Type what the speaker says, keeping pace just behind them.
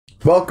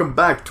Welcome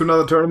back to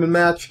another tournament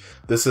match.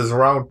 This is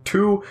round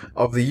 2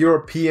 of the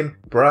European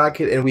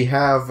bracket, and we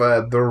have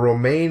the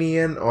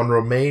Romanian on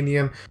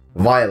Romanian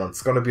violence.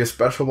 It's going to be a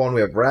special one.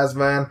 We have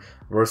Razvan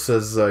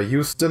versus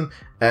Iustin,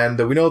 and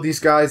we know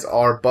these guys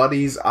are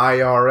buddies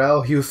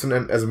IRL.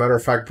 Iustin, as a matter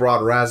of fact,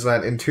 brought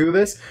Razvan into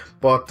this,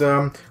 but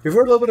we've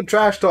heard a little bit of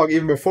trash talk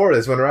even before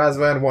this. When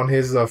Razvan won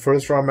his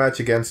first round match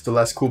against the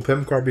less cool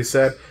Pimp Card, he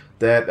said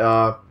that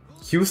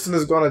Iustin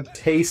is going to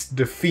taste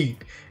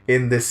defeat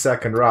in this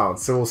second round,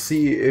 so we'll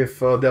see if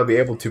they'll be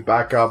able to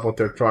back up what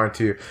they're trying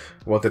to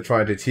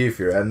achieve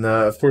here. And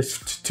of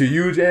course, to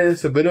you, Jay,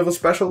 it's a bit of a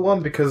special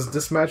one because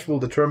this match will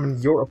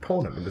determine your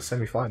opponent in the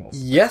semifinals.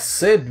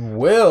 Yes, it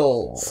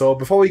will. So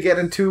before we get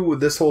into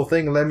this whole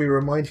thing, let me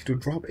remind you to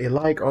drop a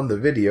like on the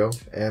video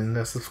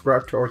and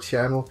subscribe to our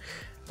channel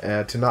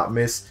to not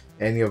miss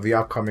any of the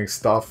upcoming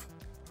stuff.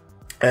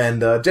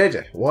 And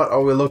JJ, what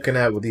are we looking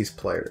at with these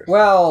players?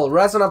 Well,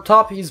 Razvan up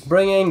top, he's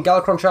bringing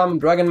Galakron Shaman,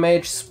 Dragon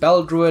Mage,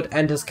 Spell Druid,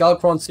 and his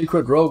Galakron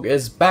Secret Rogue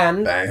is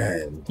banned.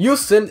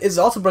 Iustin is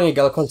also bringing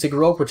Galakron Secret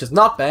Rogue, which is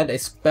not banned, a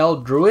Spell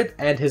Druid,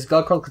 and his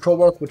Galakron Control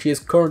Work, which he is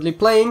currently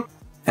playing,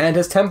 and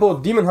his Tempo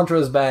Demon Hunter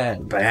is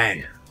banned.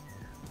 Bang!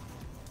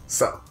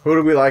 So, who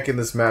do we like in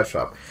this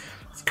matchup?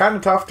 It's kind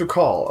of tough to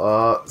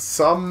call.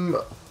 Some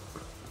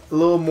a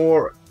little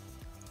more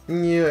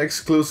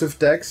exclusive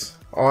decks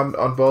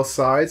on both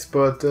sides,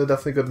 but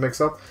definitely good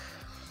mix-up.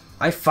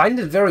 I find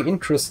it very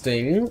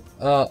interesting,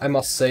 I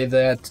must say,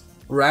 that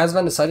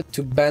Razvan decided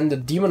to ban the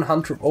Demon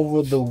Hunter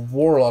over the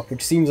Warlock,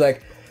 which seems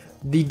like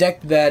the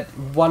deck that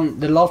a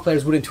lot of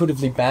players would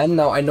intuitively ban.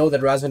 Now, I know that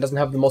Razvan doesn't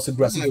have the most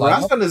aggressive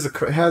lineup.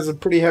 Razvan has a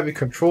pretty heavy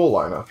control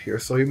lineup here,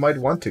 so he might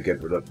want to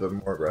get rid of the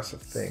more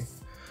aggressive thing.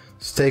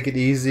 Just take it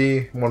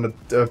easy, want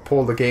to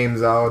pull the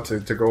games out to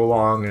go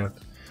long, and,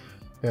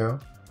 you know,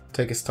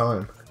 take his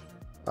time.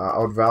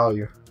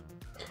 Outvalue.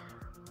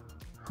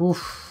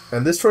 Oof.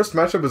 And this first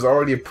matchup is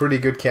already a pretty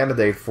good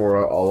candidate for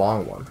a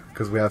long one,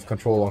 because we have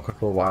control on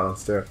control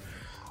violence there.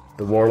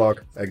 The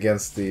Warlock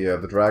against the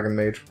Dragon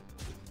Mage.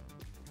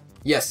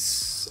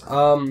 Yes.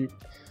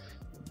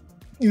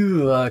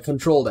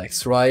 Control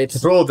decks, right?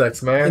 Control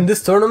decks, man. In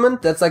this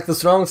tournament, that's like the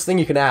strongest thing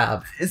you can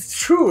have. It's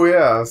true,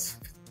 yes.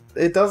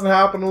 It doesn't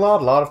happen a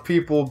lot. A lot of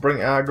people bring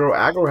aggro.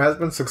 Aggro has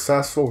been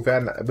successful. We've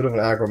had a bit of an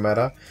aggro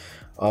meta.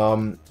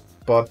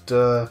 But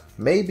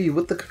maybe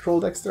with the control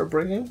decks they're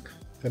bringing,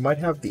 they might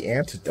have the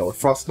antidote.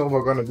 Frost Nova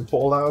going to be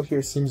pulled out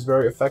here seems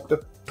very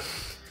effective.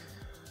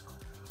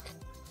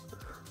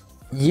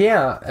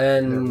 Yeah,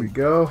 and there we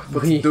go.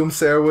 Put some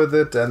Doomsayer with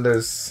it, and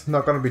there's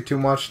not going to be too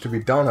much to be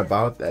done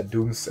about that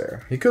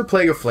Doomsayer. He could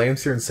Plague of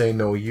Flames here and say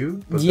no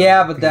you. But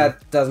yeah, but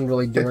that doesn't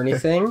really do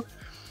anything.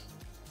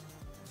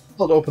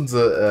 Well, it opens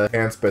a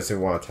hand space if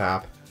you want to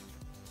tap.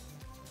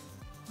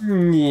 Yeah.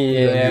 Then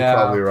you'd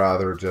probably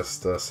rather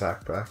just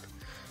sack back.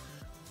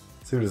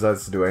 See who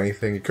decides to do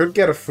anything. You could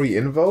get a free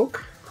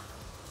invoke,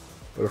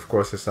 but of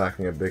course you're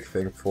sacking a big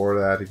thing for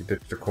that. You can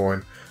ditch the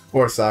coin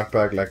or sack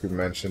back, like we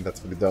mentioned.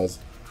 That's what he does.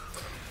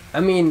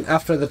 I mean,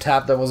 after the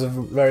tap, that was a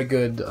very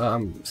good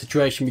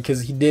situation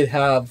because he did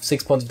have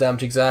 6 points of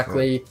damage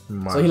exactly.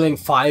 So healing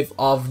 5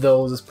 of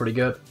those is pretty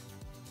good.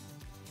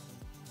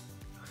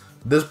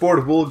 This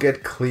board will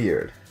get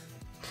cleared.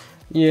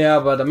 Yeah,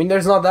 but I mean,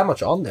 there's not that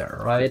much on there,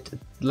 right?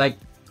 Like,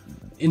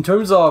 in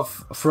terms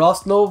of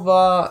Frost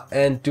Nova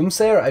and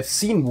Doomsayer, I've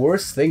seen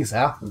worse things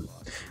happen.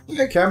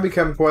 It can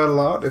become quite a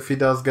lot if he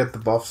does get the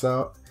buffs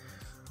out.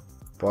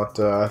 But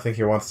I think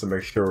he wants to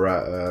make sure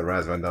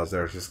Razvan does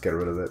there, just get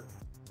rid of it.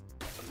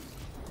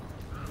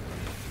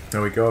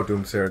 There we go,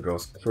 Doomsayer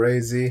goes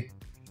crazy.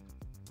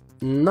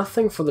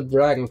 Nothing for the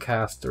Dragon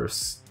Caster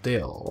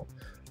still.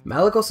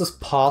 Malagos is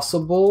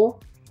possible,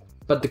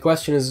 but the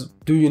question is,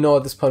 do you know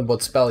at this point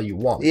what spell you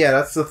want? Yeah,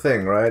 that's the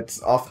thing, right?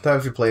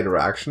 Oftentimes you play the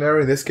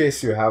reactionary. In this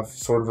case, you have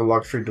sort of the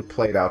luxury to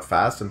play it out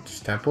fast and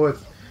just tempo it.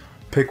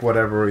 Pick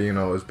whatever, you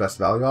know, is best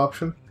value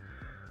option.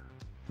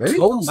 Maybe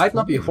Tome might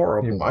not be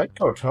horrible. You might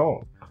go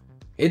Tome.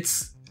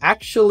 It's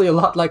actually a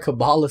lot like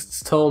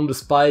Kabbalist's Tome,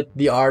 despite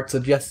the art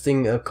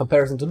suggesting a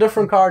comparison to a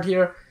different card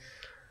here.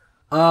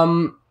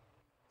 I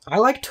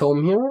like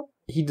Tome here.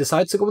 He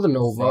decides to go with a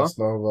Nova. Frost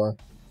Nova.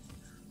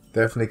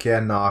 Definitely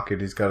can't knock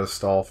it. He's got a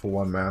stall for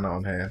 1 mana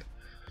on hand.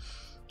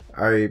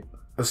 I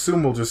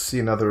assume we'll just see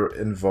another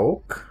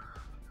Invoke.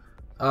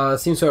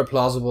 Seems very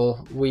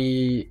plausible.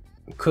 We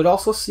could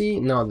also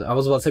see... No, I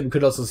was about to say we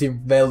could also see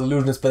Veiled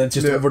Illusionist, but it's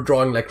just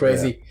overdrawing like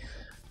crazy.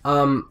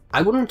 Yeah.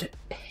 I wouldn't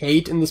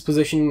hate in this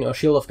position a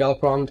Shield of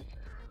Galakron.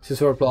 Seems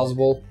very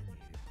plausible.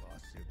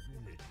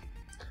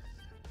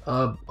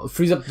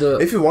 Freeze up the...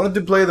 If you wanted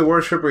to play the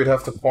Worshipper, you'd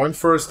have to point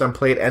first, then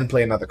play it and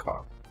play another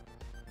card.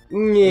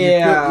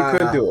 Yeah, you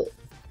could do it.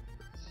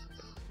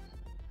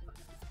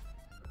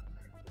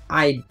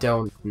 I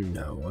don't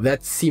know.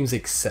 That seems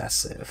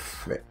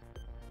excessive.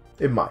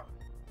 It might.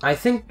 I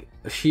think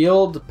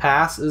Shield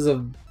Pass is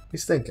a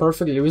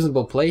perfectly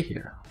reasonable play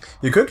here.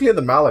 You could clear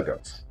the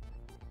Malagos.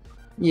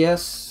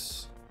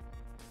 Yes.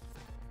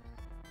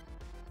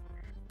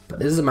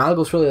 But is the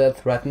Malagos really that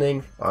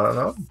threatening? I don't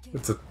know.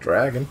 It's a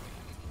dragon.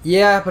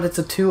 Yeah, but it's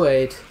a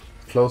 2/8.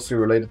 Closely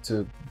related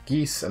to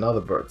geese and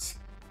other birds.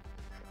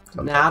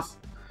 Not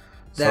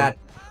So- that.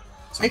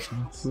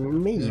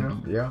 Maybe.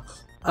 Yeah.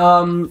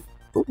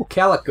 Ooh,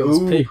 Calico's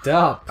Ooh. picked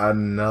up.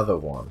 Another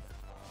one.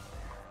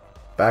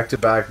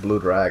 Back-to-back blue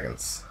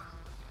dragons.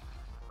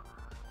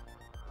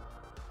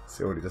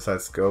 See what he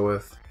decides to go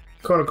with.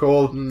 Kind of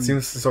cool.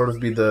 Seems to sort of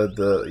be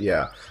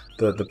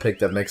the pick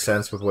that makes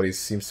sense with what he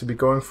seems to be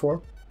going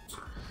for.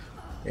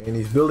 And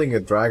he's building a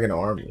dragon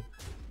army.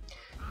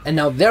 And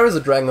now there is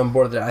a dragon on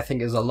board that I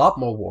think is a lot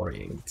more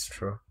worrying. It's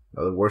true.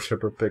 Another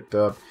worshipper picked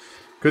up.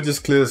 Could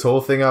just clear this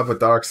whole thing up with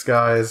Dark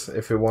Skies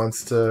if he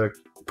wants to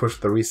push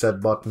the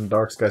reset button.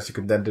 Dark Skies, you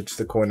can then ditch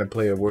the coin and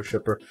play a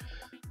worshipper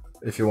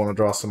if you want to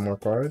draw some more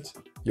cards.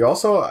 You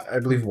also, I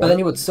believe, But then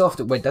he would still have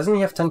to... Wait, doesn't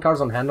he have 10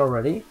 cards on hand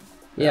already?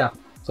 Yeah.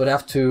 So they'd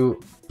have to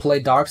play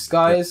Dark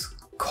Skies,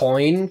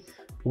 coin,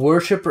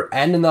 worshipper,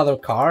 and another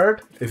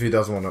card. if he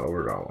doesn't want to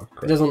overdraw one. He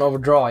Correct. doesn't want to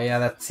overdraw. Yeah,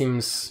 that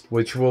seems...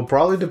 Which will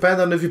probably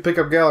depend on if you pick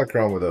up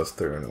Galakrond with those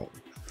three or not.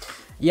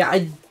 Yeah,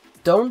 I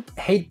don't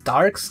hate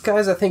Dark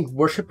Skies. I think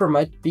worshipper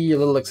might be a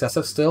little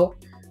excessive still.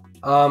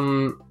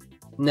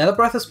 Nether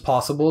Breath is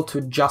possible to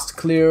just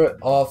clear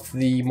off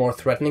the more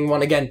threatening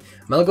one. Again,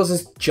 Malagos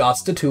is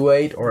just a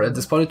 2/8, or at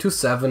this point a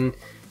 2/7.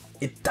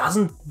 It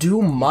doesn't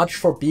do much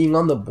for being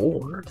on the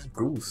board.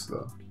 Goose,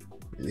 though.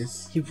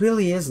 He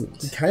really He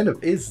isn't. kind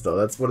of is, though.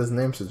 That's what his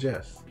name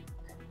suggests.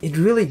 It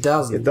really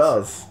doesn't. It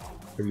does.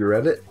 Have you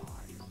read it?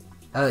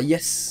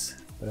 Yes.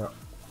 Yeah.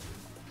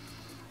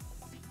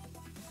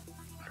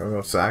 Coming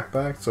off sack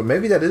back. So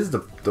maybe that is the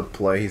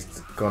play he's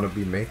gonna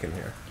be making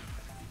here.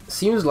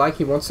 Seems like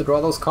he wants to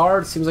draw those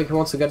cards. Seems like he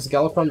wants to get his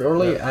Galakrond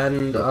early,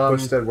 and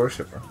Push that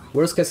worshipper.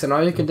 worst case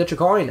scenario, he can ditch a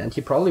coin, and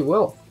he probably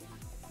will.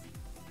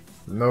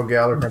 No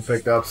Galakrond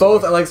picked up.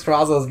 Both Alex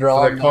Straza's So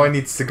drawn. that coin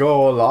needs to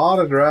go. A lot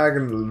of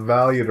dragon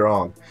value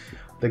drawn.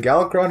 The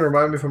Galakrond,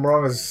 remind me if I'm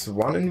wrong, is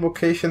one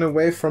invocation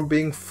away from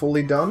being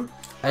fully done.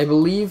 I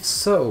believe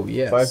so,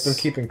 yes. If I've been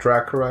keeping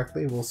track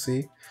correctly, we'll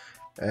see.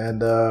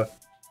 And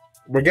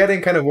we're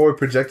getting kind of what we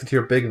projected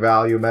here, big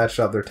value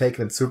matchup. They're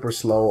taking it super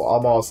slow,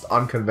 almost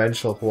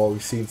unconventional for what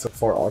we've seen so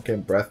far.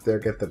 Arcane Breath there,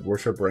 get that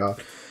Worshipper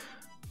out.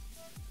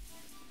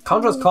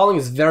 Contrast Calling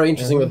is very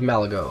interesting with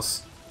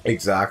Malagos.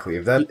 Exactly.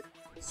 If that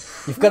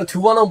You've got a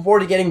 2/1 on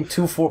board, you're getting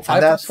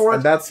 2/4/5 for it.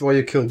 and that's why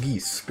you kill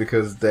geese,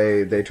 because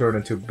they turn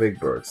into big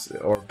birds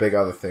or big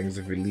other things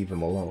if you leave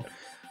them alone.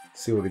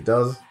 See what he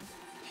does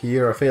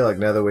here. I feel like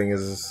Netherwing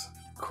is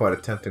quite a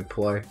tempting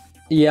play.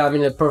 Yeah, I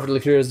mean, it perfectly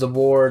clears the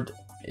board.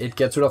 It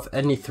gets rid of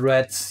any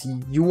threats.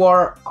 You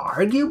are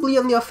arguably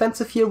on the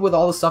offensive here with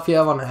all the stuff you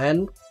have on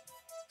hand.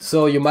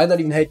 So you might not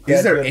even hate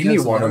Is there against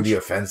anyone on damage. the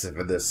offensive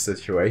in this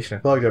situation?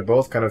 I feel like they're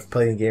both kind of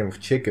playing a game of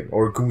chicken,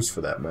 or goose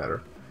for that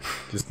matter.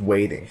 Just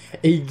waiting.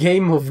 A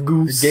game of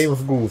goose. A game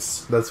of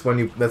goose. That's when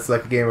you. That's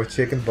like a game of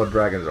chicken, but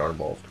dragons are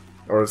involved,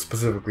 or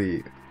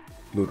specifically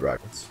blue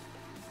dragons.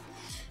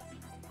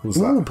 Who's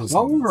Ooh, that?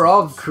 Power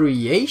of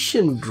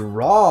Creation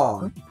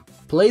draw.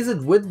 Plays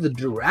it with the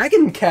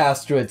Dragon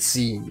Caster, it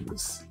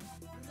seems.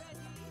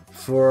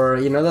 For,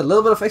 you know, that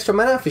little bit of extra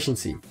mana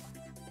efficiency.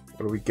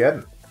 What are we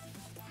getting?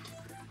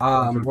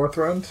 More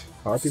threat?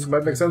 Harpies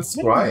might make sense.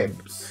 Scribe.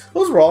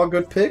 Those were all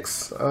good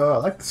picks. I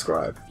like the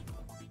Scribe.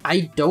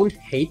 I don't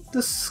hate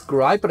the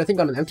Scribe, but I think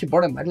on an empty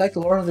board I might like the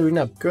Lord of the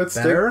Arena Good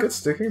better. good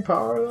sticking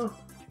power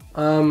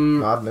though.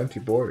 Not an empty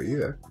board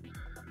either.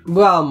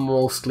 Well,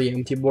 mostly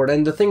empty board.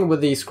 And the thing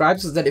with the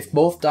Scribes is that if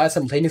both die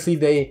simultaneously,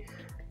 they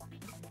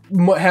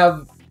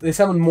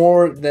summon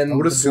more than I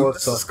would the assume board,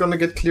 this so- is gonna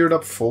get cleared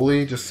up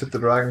fully. Just hit the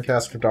Dragon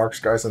Caster, Dark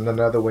Skies, and then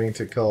another wing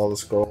to kill all the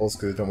scrolls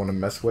because you don't want to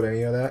mess with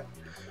any of that.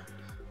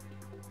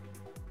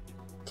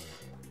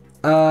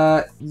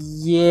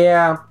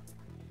 Yeah.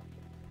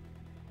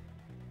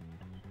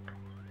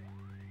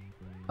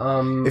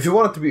 If you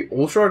wanted to be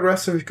ultra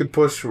aggressive, you could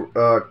push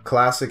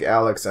Classic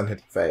Alex and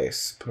hit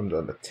face. Put him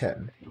down to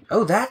 10.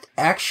 Oh, that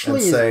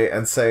actually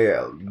And is... say,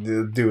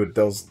 dude,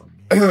 those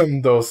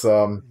those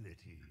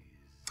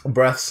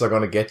breaths are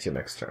gonna get you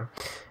next turn.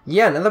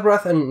 Yeah, Nether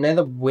Breath and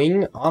Nether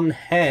Wing on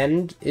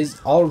hand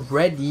is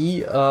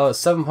already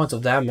 7 points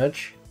of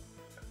damage.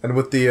 And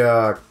with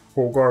the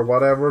Kogar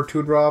whatever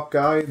 2-drop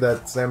guy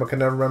that Sam can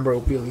never remember,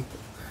 it'll be lethal.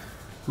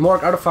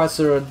 Morg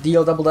Artificer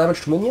deal double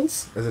damage to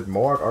minions? Is it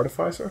Morg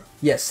Artificer?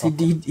 Yes,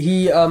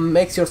 he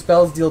makes your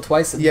spells deal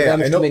twice the Yeah,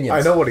 damage I know. to minions.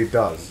 I know what he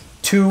does.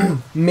 To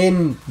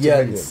minions.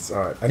 Minions. All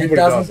right. I know It what he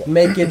doesn't does.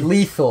 make it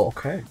lethal.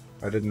 Okay.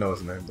 I didn't know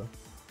his name though.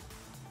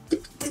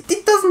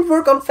 It doesn't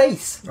work on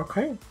face.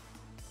 Okay.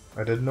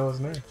 I didn't know his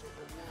name.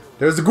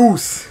 There's a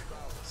goose.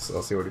 So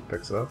I'll see what he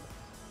picks up.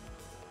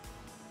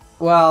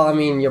 Well, I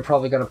mean, you're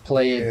probably gonna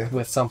play it Yeah.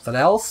 with something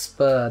else,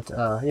 but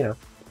you know,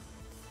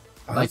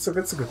 That's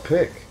a good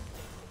pick.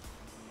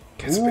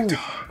 Gets a Ooh. big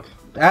dog.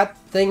 that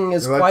thing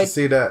is I'd like quite to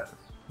see that.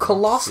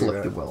 colossal, see if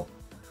that. you will.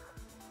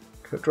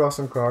 Could draw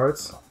some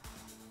cards.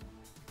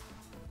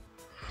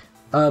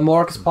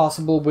 Morg is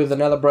possible with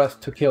another breath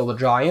to kill the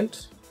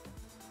giant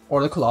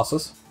or the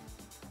colossus.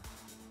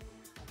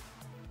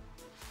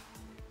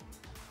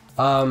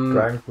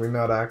 Dragon Queen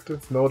not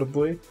active,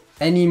 notably.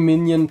 Any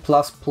minion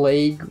plus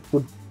Plague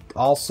would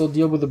also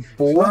deal with the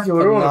board, You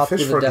but want to not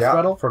fish with the Death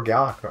Rattle. for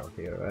Galakrond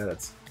here, right?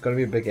 It's going to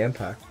be a big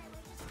impact.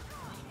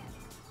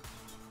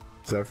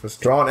 Surface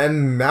drawn,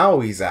 and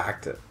now he's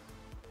active.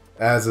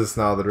 As is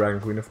now the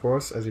Dragon Queen, of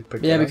course, as he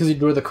picked Yeah, because he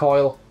drew the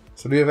coil.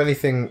 So do you have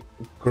anything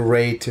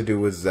great to do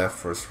with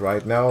Zephyrs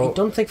right now? I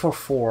don't think for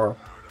 4.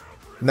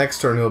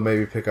 Next turn he'll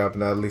maybe pick up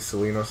Natalie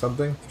Celine or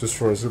something, just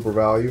for a super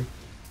value.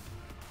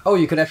 Oh,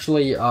 you could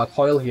actually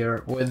coil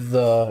here with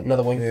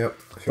another wing. Yep.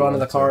 Draw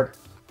another card.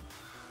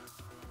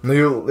 No,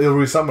 he'll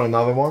resummon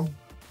another one.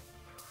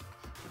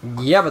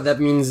 Yeah, but that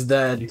means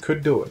that You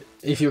could do it.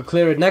 if you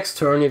clear it next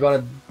turn, you're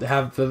gonna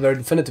have a very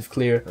definitive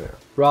clear,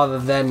 rather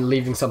than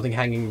leaving something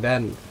hanging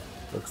then.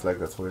 Looks like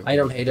that's what I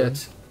don't hate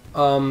it.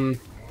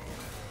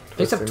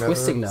 Except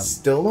twisting them.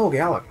 Still no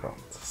Galakrond.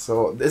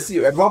 So this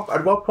at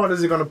what point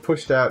is he gonna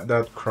push that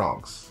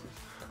Kronks?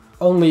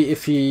 Only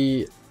if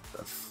he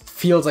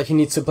feels like he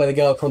needs to play the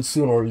Galakrond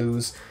soon or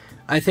lose.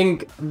 I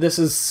think this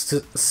is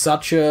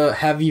such a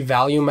heavy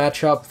value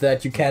matchup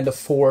that you can't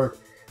afford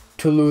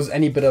to lose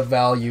any bit of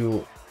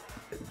value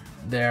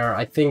there.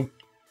 I think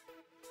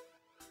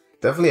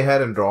Definitely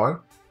ahead in drawing.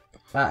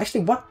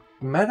 actually, what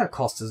mana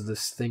cost is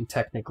this thing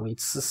technically?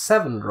 It's a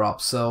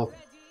 7-drop, so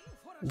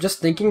I'm just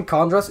thinking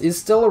Condras is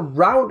still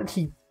around and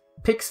he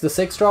picks the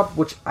 6-drop,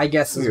 which I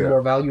guess is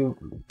more value.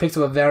 Picks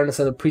up Awareness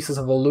and the Priestess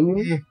of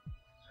Elune.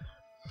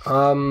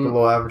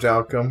 Below average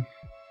outcome.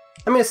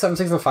 I mean, a 7/6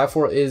 and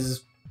 5/4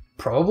 is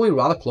probably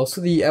rather close to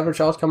the average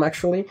outcome,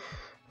 actually.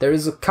 There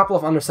is a couple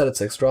of undersetted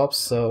 6-drops,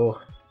 so,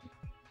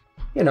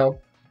 you know,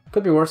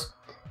 could be worse.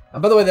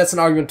 By the way, that's an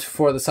argument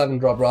for the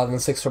 7-drop rather than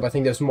 6-drop. I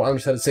think there's more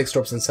undersetted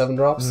 6-drops than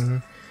 7-drops.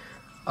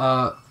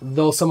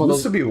 Though some of those...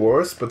 Used to be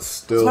worse, but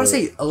still... I was about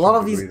to say, a lot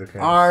of these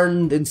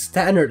aren't in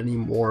standard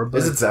anymore, but...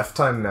 Is it Zeph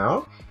time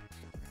now?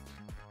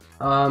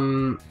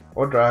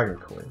 Or Dragon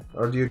Queen?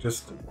 Or do you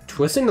just...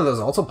 Twisting Nether is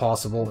also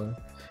possible.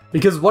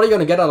 Because what are you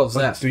going to get out of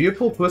Zeph? Do you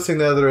pull Twisting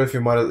Nether if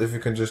you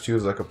can just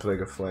use like a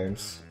Plague of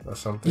Flames or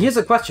something? Here's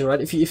a question, right?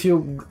 If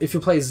you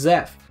play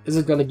Zeph, is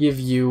it going to give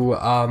you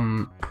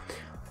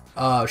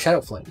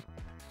Shadow Flame?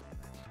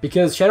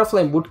 Because Shadow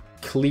Flame would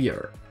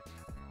clear.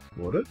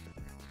 Would it?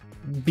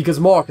 Because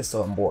Mork is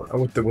still on board. Oh,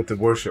 with the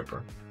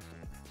Worshipper.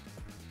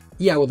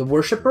 Yeah, with the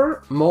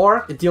Worshipper,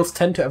 Mork, it deals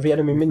 10 to every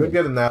enemy You minion. could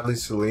get a Natalie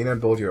Celine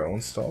and build your own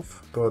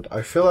stuff, but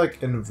I feel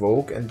like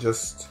Invoke and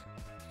just...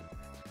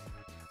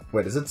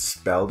 Wait, is it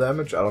spell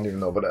damage? I don't even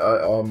know, but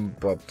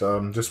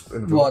just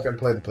Invoke and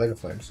play the Plague of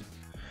Flames.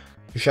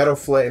 Shadow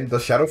Flame,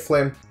 does Shadow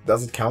Flame,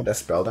 does it count as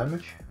spell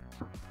damage?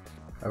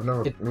 I've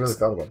never really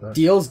thought about that.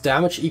 Deals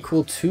damage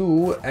equal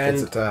to, and...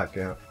 Its attack,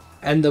 yeah.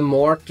 And the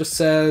Mork just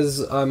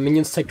says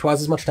minions take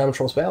twice as much damage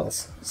from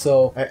spells.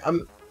 So...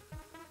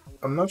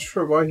 I'm not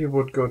sure why he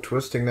would go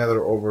Twisting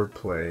Nether over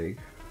Plague.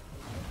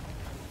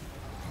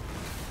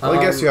 Well,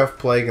 I guess you have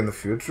Plague in the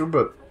future,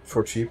 but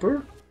for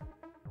cheaper?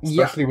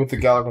 Especially with the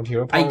Galakrond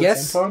hero power I guess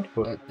at some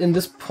point, in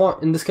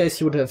this case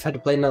he would have had to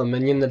play another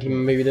minion that he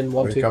maybe didn't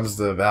want to. Here comes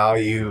the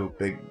value,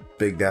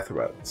 big death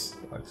rattles.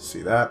 I like to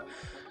see that.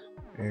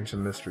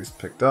 Ancient Mysteries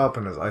picked up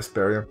and his Ice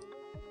Barrier.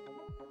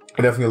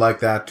 I definitely like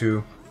that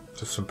too.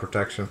 Just some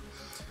protection.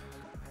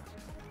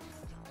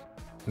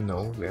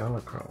 No,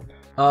 Galakrond.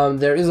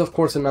 There is of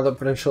course another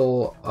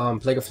potential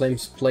Plague of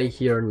Flames play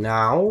here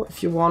now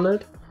if you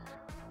wanted.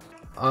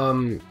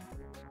 How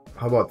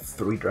about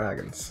 3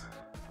 dragons?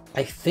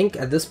 I think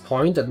at this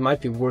point that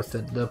might be worth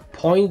it. The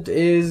point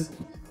is,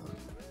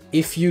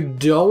 if you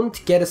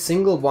don't get a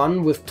single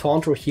one with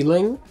Taunt or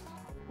Healing,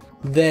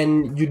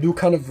 then you do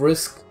kind of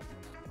risk...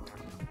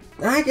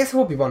 I guess it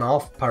would be one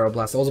off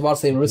Pyroblast. I was about to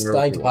say risk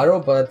dying to Pyro,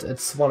 but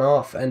it's one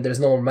off and there's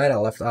no more mana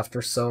left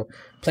after, so...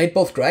 Played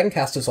both Dragon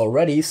Casters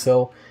already,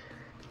 so...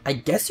 I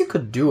guess you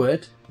could do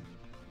it.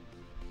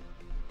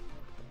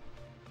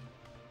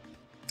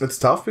 It's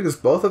tough because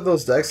both of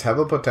those decks have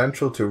a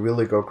potential to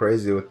really go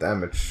crazy with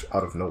damage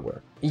out of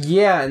nowhere.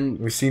 Yeah, and...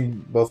 We've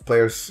seen both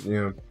players,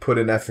 put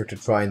in effort to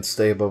try and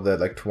stay above that,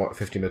 like,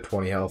 15 to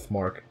 20 health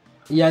mark.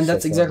 Yeah, and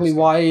that's exactly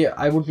why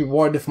I would be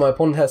worried if my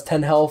opponent has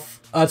 10 health,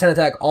 10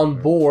 attack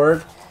on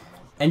board,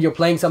 and you're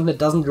playing something that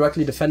doesn't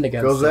directly defend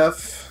against Go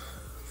Zeph.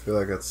 I feel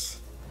like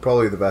it's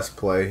probably the best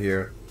play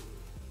here.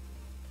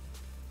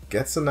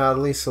 Gets a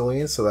Natalie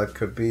Celine, so that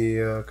could be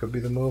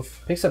the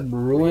move. Picks up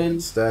Ruin.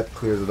 That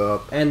clears it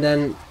up. And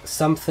then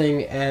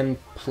something and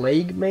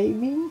Plague,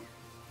 maybe?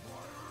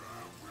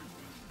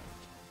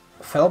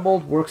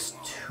 Fellbolt works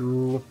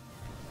too.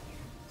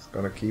 It's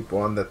gonna keep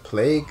one. That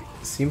Plague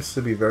seems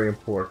to be very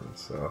important,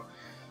 so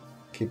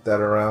keep that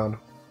around.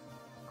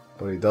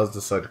 But he does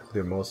decide to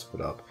clear most of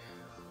it up.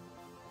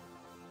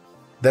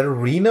 That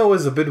Reno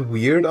is a bit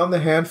weird on the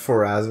hand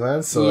for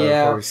Razvan, so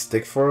I'll probably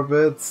stick for a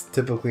bit. It's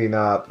typically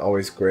not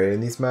always great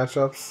in these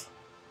matchups.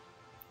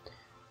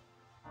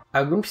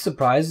 I wouldn't be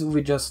surprised if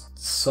we just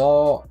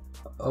saw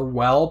a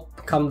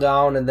Whelp come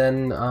down and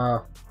then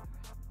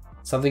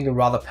something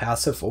rather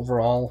passive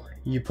overall.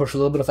 You push a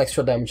little bit of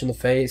extra damage in the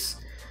face.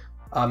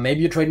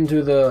 Maybe you trade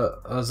into the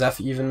Zeph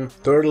even.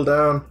 Turtle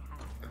down.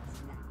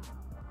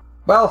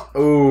 Well...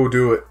 Oh,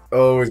 do it.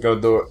 Oh, he's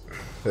gonna do it.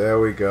 There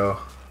we go.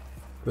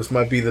 This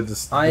might be the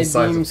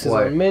decisive beams his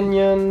play. own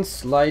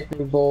minions,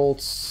 lightning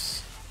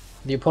bolts,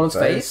 the opponent's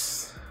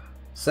face.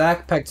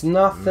 Zack packs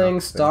nothing,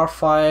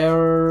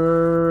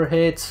 Starfire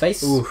hits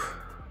face. Oof.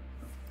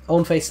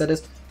 Own face, that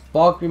is.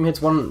 Bog Beam hits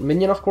one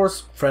minion, of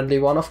course. Friendly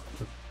one, of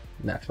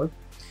naturally.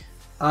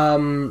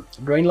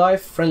 Drain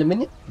Life, friendly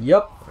minion.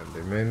 Yup.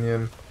 Friendly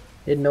minion.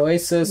 Hidden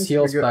Oasis,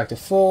 heals back to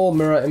full.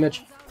 Mirror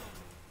Image.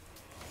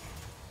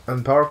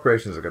 And Power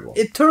Creation is a good one.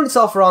 It turns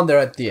off around there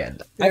at the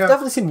end. Yeah. I've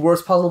definitely seen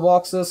worse puzzle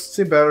boxes.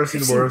 Seen better,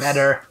 seen worse.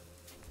 Better.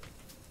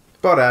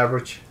 About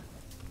average.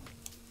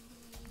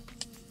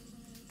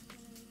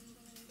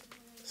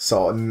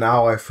 So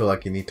now I feel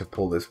like you need to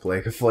pull this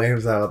Plague of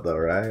Flames out though,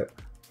 right?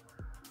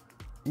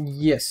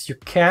 Yes, you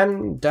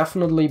can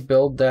definitely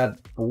build that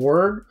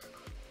board.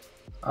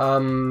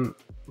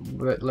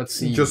 But let's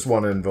see. Just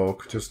one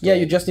invoke. Yeah,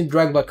 you just need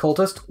Dragonblood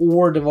Cultist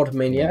or Devoted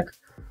Maniac.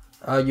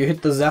 You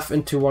hit the Zeph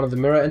into one of the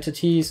mirror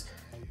entities.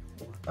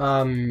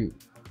 I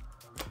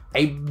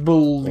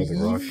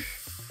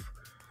believe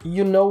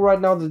you know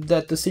right now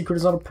that the secret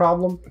is not a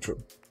problem.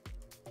 True.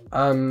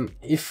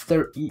 If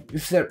there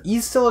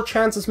is still a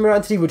chance it's mirror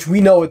entity, which we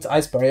know it's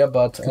Ice Barrier,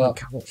 but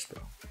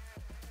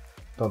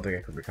don't think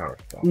it could be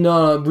counterspell.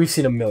 No, we've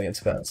seen a million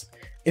spells.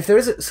 If there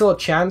is still a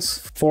chance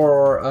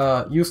for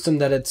Iustin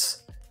that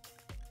it's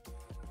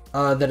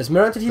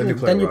mirror entity,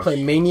 then you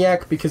play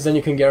Maniac, because then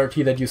you can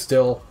guarantee that you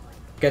still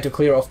get to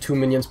clear off 2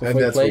 minions before you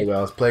play. And that's what it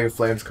was. Plague of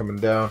Flames coming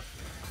down.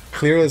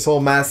 Clear this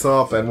whole mass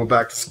up, and we're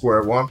back to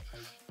square one.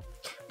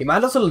 You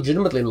might also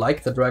legitimately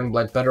like the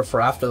Dragonblight better for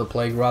after the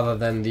Plague rather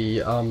than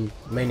the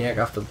Maniac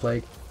after the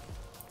Plague.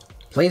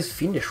 Plays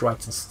Fiendish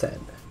Rites instead.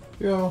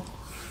 Yeah.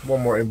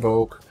 One more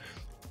invoke.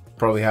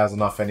 Probably has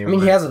enough anyway. I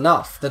mean, he has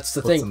enough. That's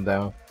the Puts thing. him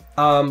down.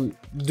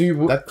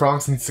 That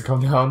Kronx needs to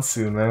come down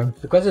soon, man.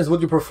 The question is,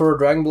 would you prefer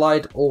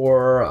Dragonblight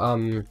or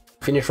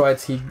Fiendish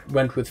Rites? He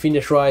went with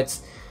Fiendish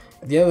Rites.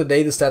 At the end of the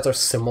day, the stats are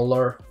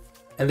similar,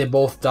 and they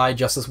both die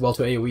just as well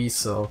to AoE,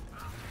 so...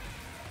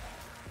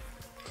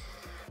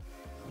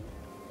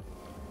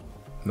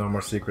 No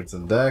more secrets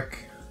in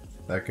deck.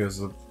 That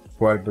gives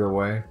quite a bit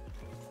away.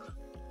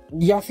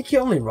 Yeah, I think he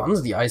only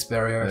runs the Ice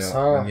Barriers,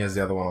 Yeah, and he has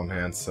the other one on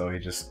hand, so he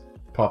just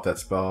popped that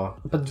spell.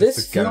 But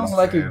this feels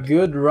like a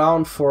good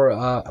round for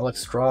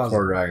Alexstrasza.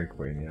 For Dragon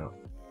Queen, yeah.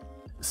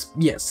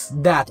 Yes,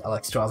 that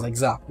Alexstrasza,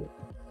 exactly.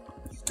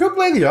 Could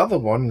play the other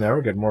one and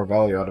never get more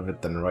value out of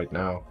it than right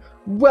now.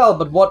 Well,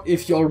 but what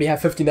if you already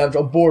have 15 damage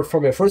on board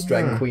from your first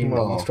Dragon Queen,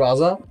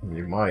 Alexstrasza?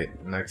 You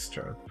might, next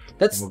turn.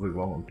 Probably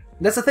won't.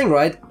 That's the thing,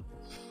 right?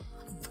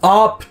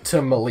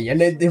 Optimally,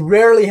 and it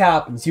rarely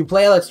happens. You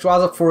play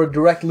Alexstrasza for a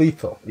direct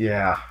lethal.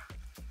 Yeah.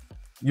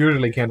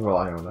 Usually can't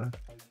rely on that.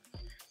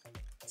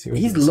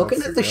 He's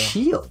looking at the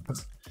shield.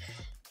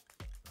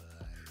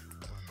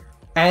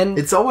 And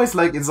it's always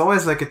like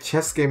a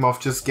chess game of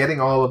just getting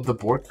all of the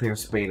board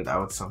clears spaded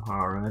out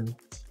somehow, right?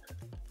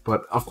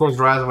 But of course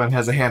Razvan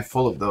has a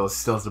handful of those.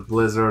 Still has the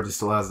Blizzard, he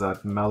still has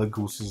that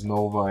Malagus's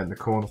Nova and the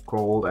Cone of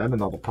Cold and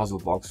another puzzle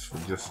box for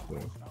just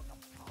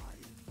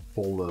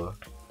pull the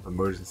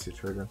emergency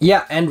trigger.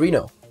 Yeah, and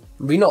Reno.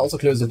 Reno also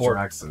clears the board.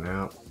 Jackson,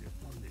 yeah.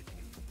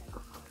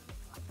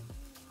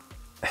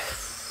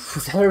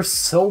 There's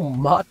so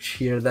much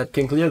here that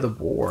can clear the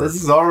board. This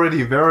is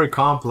already a very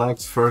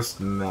complex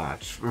first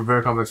match. A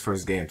very complex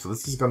first game, so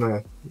this is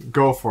gonna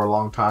go for a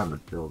long time,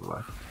 it feels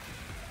like.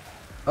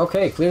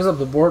 Okay, clears up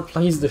the board,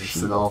 plays the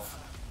shield.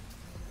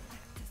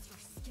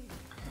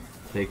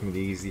 Taking it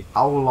easy.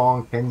 How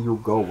long can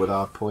you go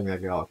without pulling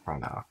that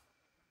Galakrond out?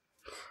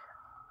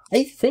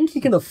 I think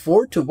he can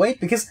afford to wait,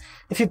 because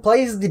if he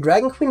plays the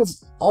Dragon Queen,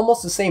 it's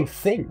almost the same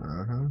thing.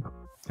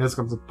 Here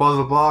comes the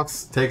puzzle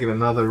box, taking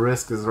another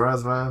risk as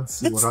Razvan,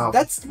 see what happens.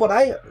 That's what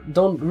I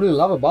don't really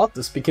love about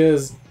this,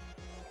 because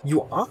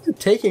you are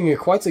taking a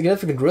quite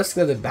significant risk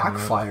that it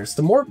backfires.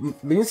 The more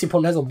minions your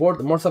opponent has on board,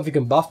 the more stuff you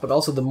can buff, but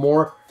also the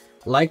more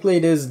likely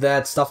it is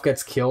that stuff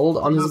gets killed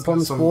on his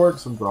opponent's board.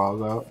 Some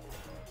draws out.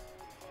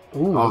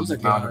 Ooh, the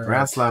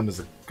Grand Slam is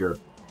a good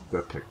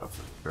pickup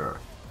for sure.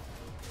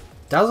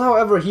 Does,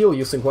 however, heal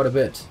Iustin quite a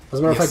bit. As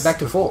a matter of fact, back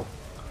to full.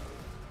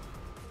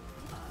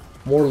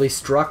 Mortally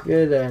struck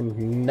it,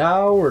 and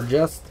now we're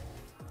just...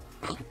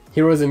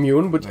 Hero is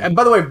immune, which... And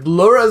by the way,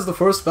 Blur as the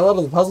first spell out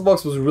of the puzzle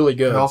box was really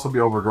good. It can also be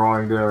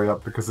overdrawing there, yeah,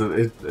 because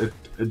it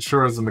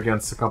insures them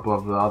against a couple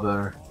of the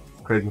other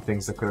crazy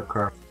things that could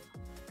occur.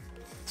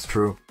 It's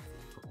true.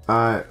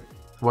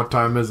 What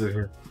time is it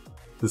here?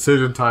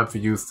 Decision time for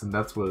Iustin,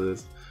 that's what it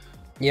is.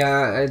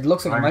 Yeah, it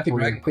looks like it might be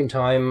Dragon Queen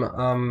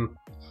time.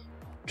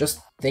 Just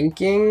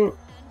thinking...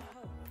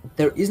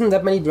 There isn't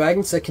that many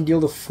dragons that can deal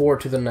the 4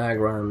 to the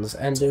Nagrans,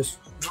 and there's...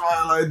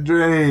 Twilight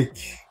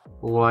Drake!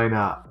 Why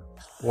not?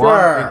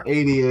 1 in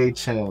 88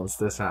 chance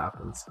this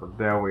happens, but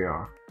there we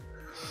are.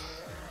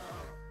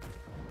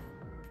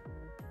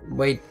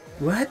 Wait,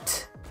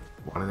 what?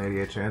 1 in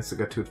 88 chance to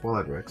get 2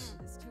 Twilight Drakes.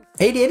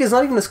 88 is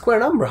not even a square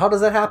number, how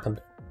does that happen?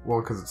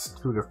 Well, because it's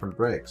 2 different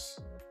breaks.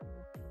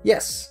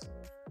 Yes.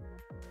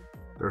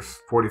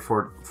 There's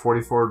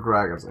 44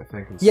 dragons, I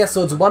think. Yeah,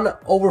 so it's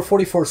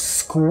 1/44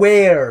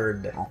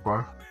 squared.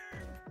 Okay.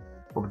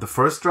 But the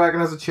first dragon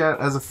has a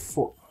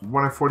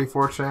 1 in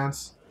 44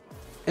 chance.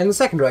 And the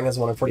second dragon has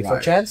 1 in 44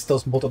 Right. chance.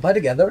 Those multiply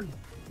together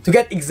to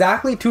get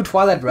exactly 2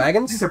 Twilight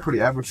Dragons. These are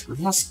pretty average.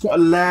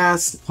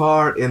 Last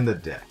part in the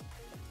deck.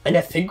 And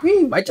I think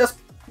we might just...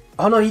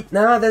 Oh no,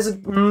 there's a...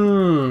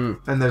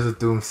 And there's a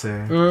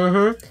Doomsay.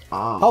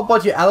 How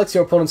about you Alex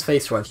your opponent's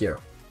face right here?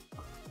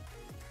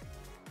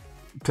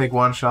 Take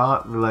one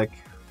shot, like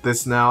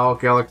this now,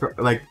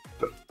 like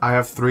I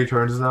have 3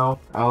 turns now.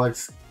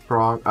 Alex,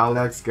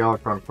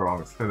 Galakrond,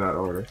 Prongs, in that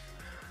order.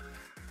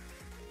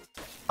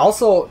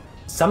 Also,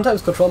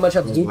 sometimes control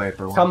matchups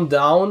do come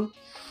down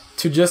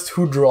to just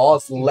who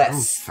draws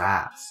less.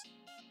 Fast.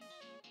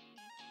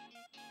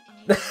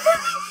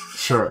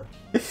 Sure.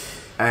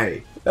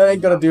 Hey. That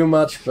ain't gonna do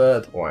much,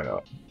 but... Why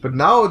not? But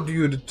now do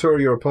you deter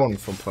your opponent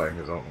from playing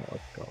his own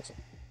cards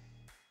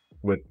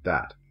with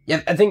that?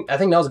 Yeah, I think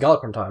now's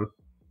Galakrond time.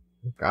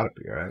 Gotta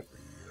be, right?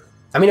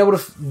 I mean, I would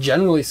have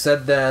generally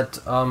said that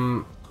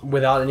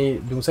without any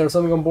Doomsday or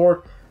something on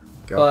board.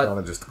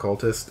 Galakrond is just a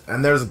cultist.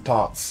 And there's a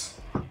Pots.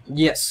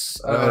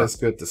 Yes. That is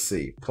good to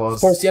see. Plus,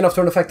 of course, the end of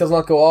turn effect does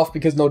not go off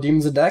because no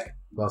demons in deck.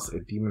 Plus a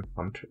Demon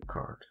Hunter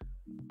card.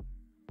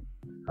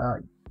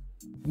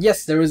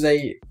 Yes, there is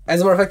a...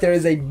 As a matter of fact, there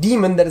is a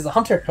demon that is a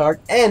hunter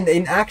card and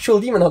an actual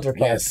demon hunter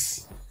card.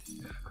 Yes.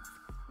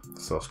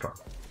 So strong.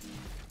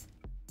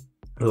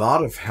 A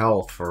lot of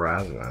health for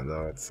Razvan,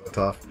 though. It's so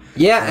tough.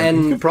 Yeah,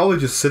 and... You could probably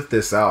just sit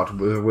this out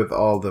with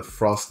all the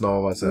Frost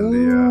Novas and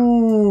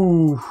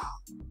Ooh.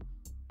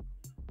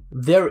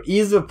 There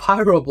is a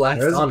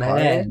Pyroblast on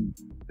hand.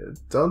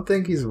 Don't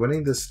think he's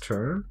winning this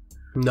turn.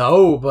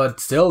 No, but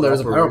still,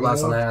 there's a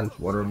Pyroblast on hand.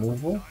 One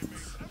removal.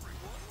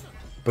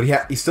 But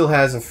he still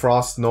has a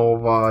Frost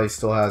Nova, he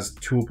still has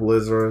 2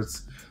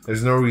 Blizzards.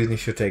 There's no reason he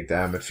should take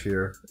damage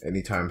here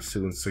anytime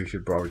soon, so he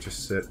should probably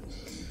just sit.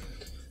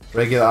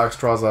 Regular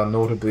Alexstrasza,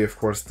 notably, of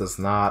course, does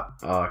not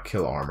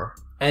kill armor.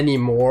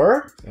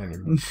 Anymore?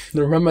 Anymore.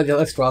 Remember the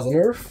Alexstrasza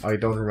nerf? I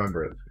don't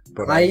remember it,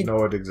 but I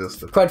know it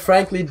existed. Quite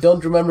frankly,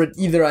 don't remember it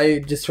either. I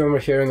just remember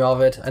hearing of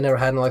it. I never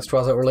had an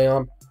Alexstrasza early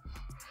on.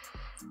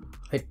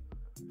 I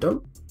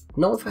don't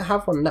know if I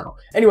have one now.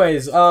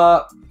 Anyways,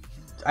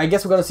 I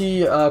guess we're gonna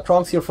see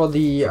Kronks here for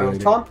the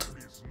taunt.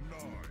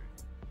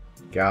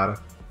 Got it.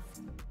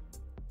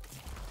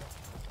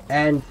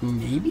 And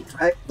maybe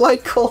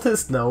Blight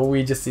Cultist? No,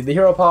 we just see the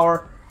hero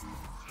power.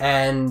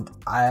 And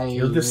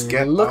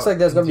looks like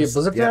there's gonna be a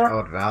Blizzard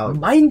there.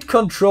 Mind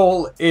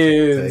Control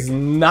is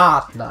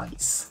not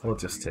nice. We'll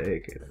just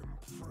take it.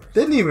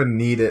 Didn't even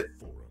need it.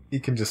 You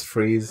can just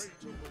freeze.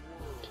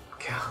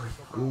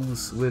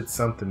 Goose with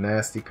something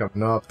nasty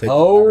coming up.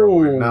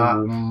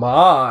 Oh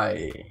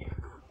my.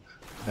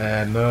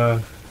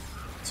 And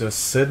just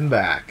sitting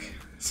back.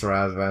 It's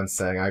Razvan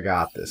saying, I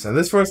got this. And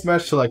this first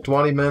match to like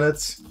 20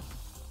 minutes.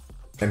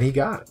 And he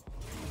got it.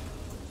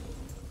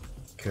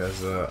 Because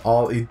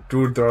he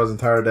drew through his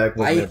entire deck.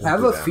 I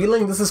have a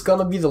feeling this is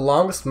gonna be the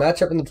longest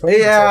matchup in the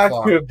tournament. Yeah, so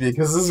far. it could be,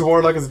 because this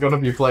Warlock is gonna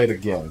be played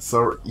again.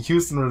 So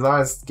Iustin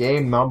resigns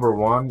game number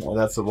 1, and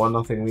that's a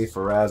 1-0 lead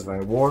for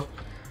RazvanWar.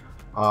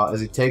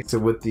 As he takes it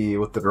with the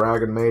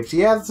Dragon Mage.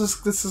 Yeah,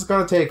 this is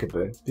gonna take a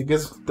bit.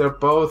 Because they're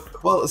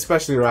both, well,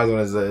 especially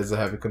Razvan is a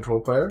heavy control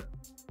player.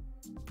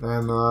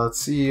 And let's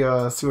see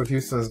what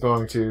Iustin is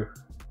going to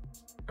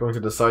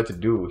decide to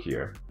do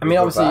here. I mean,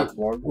 obviously,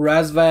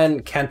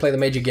 Razvan can play the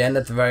mage again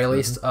at the very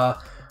least.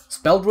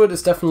 Spelldruid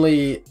is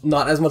definitely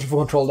not as much of a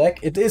control deck.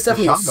 It is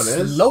definitely a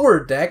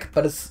slower deck,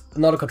 but it's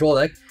not a control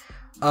deck.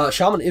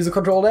 Shaman is a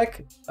control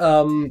deck.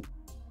 I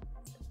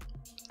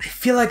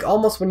feel like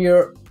almost when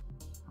you're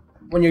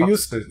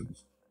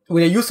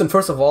Iustin,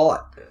 first of all,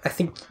 I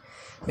think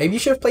maybe you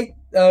should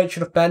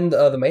have banned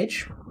the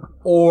mage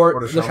or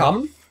the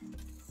shaman.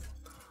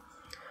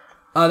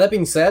 That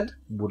being said,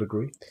 would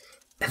agree.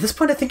 At this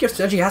point, I think your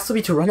strategy has to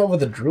be to run over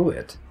the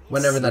druid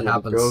whenever that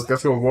happens.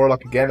 Let's go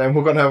Warlock again, and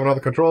we're gonna have another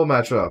control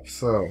matchup.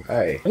 So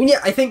hey, I mean, yeah,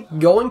 I think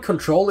going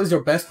control is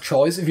your best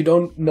choice if you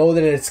don't know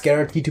that it's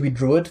guaranteed to be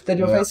druid that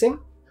you're facing.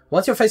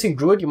 Once you're facing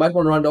druid, you might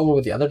want to run it over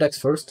with the other decks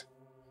first.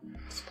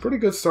 It's a pretty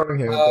good starting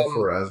hand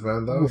for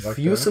Razvan, though.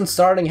 Iustin's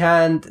starting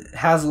hand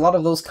has a lot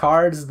of those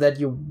cards that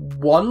you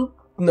want,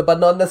 but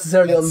not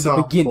necessarily on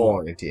the beginning.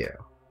 Point, yeah.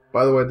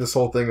 By the way, this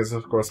whole thing is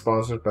of course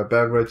sponsored by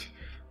Beverage.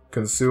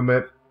 Consume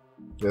it.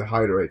 It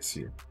hydrates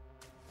you.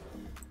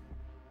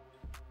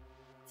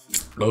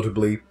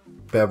 Notably,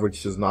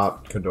 Beverage does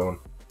not condone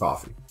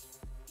coffee.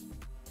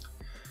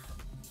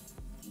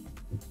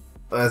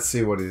 Let's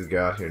see what he's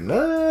got here.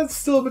 Nah, it's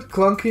still a bit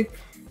clunky.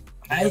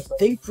 I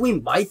think we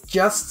might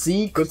just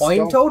see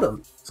Coin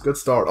Totem. It's a good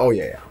start. Oh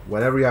yeah.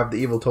 Whenever you have the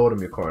evil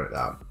totem, you coin it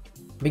out.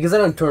 Because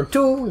then on turn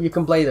 2, you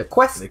can play the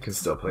quest. You can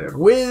still play it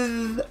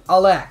with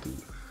a lackey.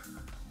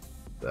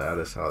 That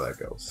is how that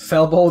goes.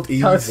 Fellbolt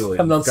easily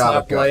and then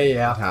snap play,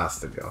 yeah. It has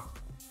to go.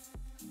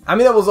 I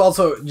mean, that was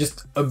also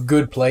just a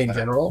good play in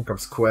general. Here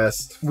comes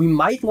Quest. We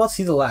might not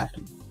see the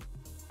lackey.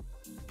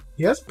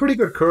 He has pretty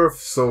good curve,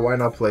 so why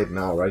not play it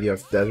now, right? You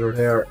have Desert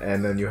Hair,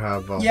 and then you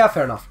have... yeah,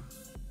 fair enough.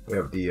 We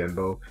have the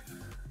Invo.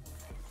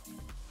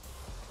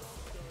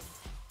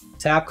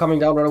 Tap coming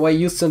down right away.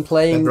 Iustin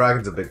playing... And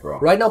Dragon's a big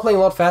rock. Right now playing a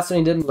lot faster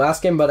than he did in the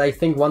last game, but I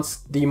think once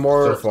the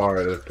more... So far,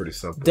 it is pretty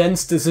simple.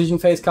 Dense decision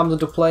phase comes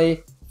into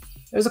play,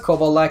 there's a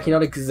Cobalt Lackey,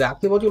 not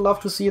exactly what you love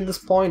to see in this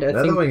point. I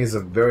think Wing is a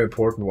very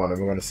important one, and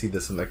we're going to see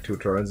this in like 2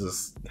 turns,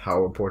 is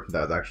how important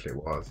that actually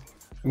was.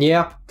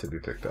 Yeah. To be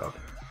picked up.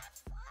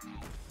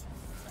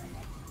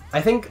 I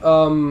think,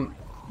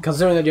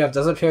 considering that you have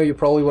Desert Hair, you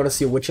probably want to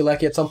see a Witchy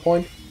Lackey at some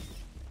point.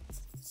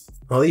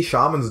 Well, these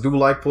Shamans do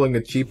like pulling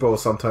a cheapo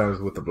sometimes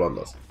with the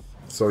Bloodlust.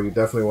 So you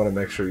definitely want to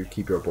make sure you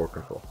keep your board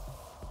control.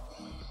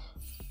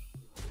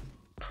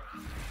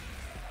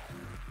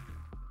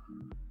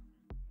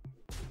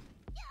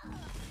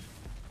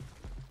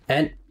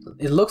 And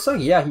it looks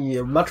like, yeah,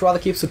 he much rather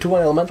keeps the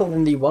 2-1 Elemental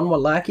than the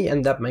 1-1 Lackey,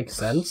 and that makes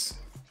sense.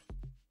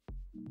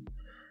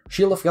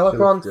 Shield of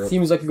Galakrond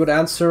seems like a good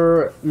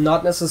answer.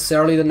 Not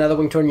necessarily the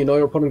Netherwing turn, you know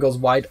your opponent goes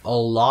wide a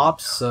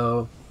lot,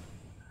 so...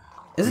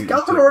 Is it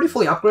Galakrond already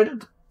fully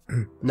upgraded?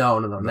 No,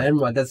 never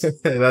mind, that's...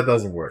 that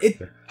doesn't work.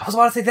 I was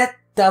about to say, that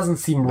doesn't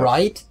seem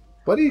right.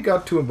 But he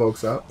got 2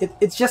 invokes out.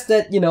 It's just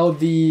that, you know,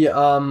 the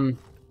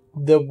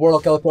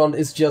World of Galakrond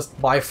is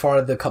just by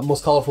far the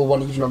most colorful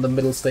one, even on the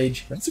middle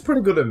stage. That's a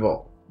pretty good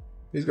invoke.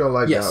 He's gonna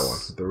like that one,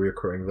 the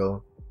reoccurring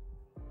villain.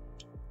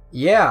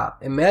 Yeah,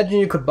 imagine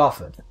you could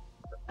buff it.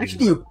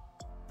 Actually, you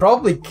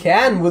probably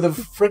can with a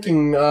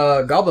freaking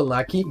Goblin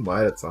Lackey. You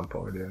might at some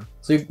point, yeah.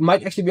 So you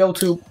might actually be able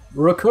to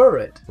recur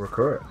it.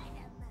 Recur it.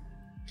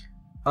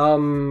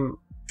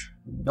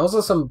 Those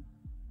are some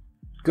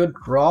good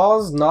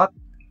draws. Not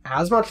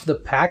as much the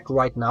pack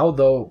right now,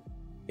 though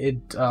it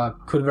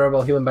could very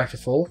well heal him back to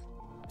full.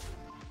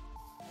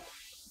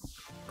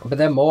 But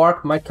then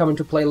Moark might come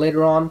into play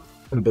later on.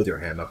 And build your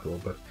hand up a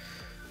little bit.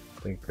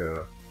 I think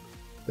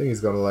he's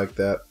gonna like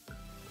that.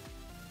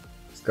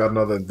 He's got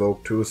another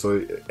invoke too,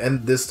 so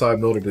and this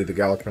time notably the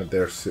Galakrond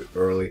there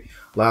early.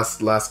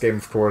 Last game,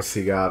 of course,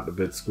 he got a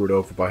bit screwed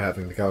over by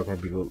having the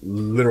Galakrond be the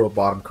literal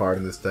bottom card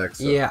in this deck.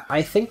 So. Yeah,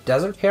 I think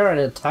Desert Hair and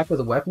an attack with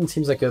a weapon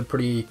seems like a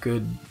pretty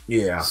good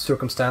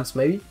circumstance,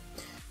 maybe.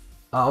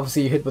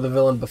 Obviously, you hit with a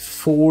villain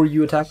before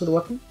you attack with a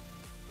weapon.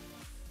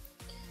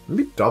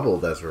 Maybe double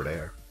Desert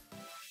Hair.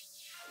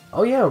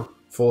 Oh yeah.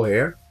 Full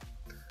hair?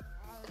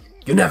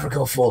 You never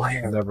go full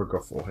hair. You never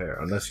go full hair,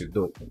 unless you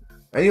do.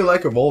 And you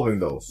like evolving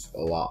those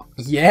a lot.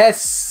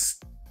 Yes!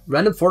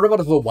 Random forward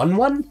of a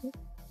 1-1?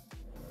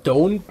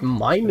 Don't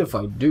mind if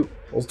I do.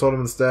 Pulse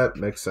Totem instead,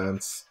 makes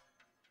sense.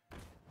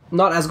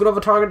 Not as good of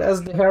a target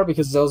as the hair,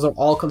 because those are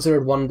all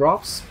considered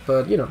 1-drops,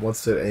 but you know.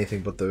 Once did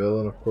anything but the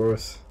villain, of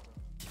course.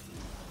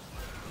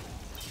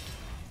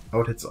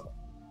 Oh, it hits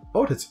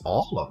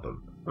all of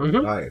them.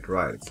 Mm-hmm.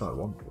 Right, it's not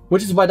one.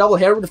 Which is why double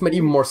hair would have made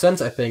even more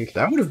sense, I think.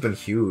 That would have been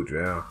huge,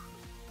 yeah.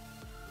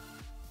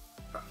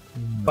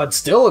 But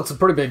still, it's a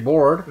pretty big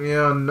board.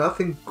 Yeah,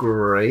 nothing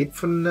great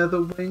for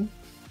Netherwing.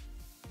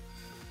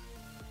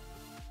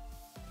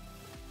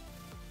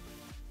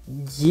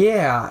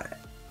 Yeah.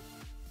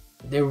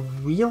 They're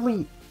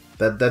really...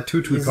 That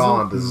 2-2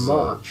 taunt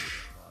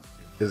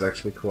is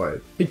actually quite...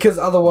 Because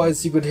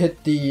otherwise you could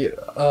hit the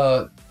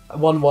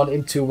 1-1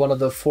 into one of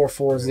the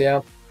 4/4s,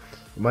 yeah.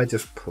 You might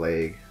just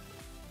Plague.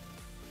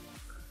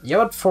 Yeah,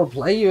 but for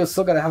play you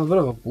still gotta have a bit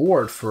of a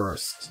board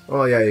first.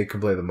 Oh yeah, you can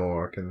play the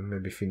Mohawk and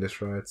maybe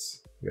Fiendish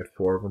Rites. You get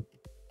 4 of them.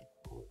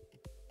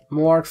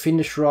 Mohawk,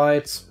 Fiendish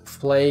Rites,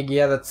 Plague,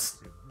 yeah, that's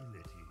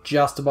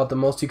just about the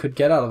most you could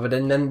get out of it.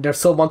 And then there's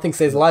still one thing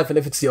stays alive, and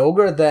if it's the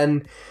Ogre,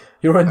 then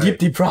you're in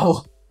deep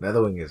trouble.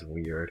 Netherwing is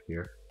weird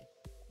here.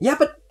 Yeah,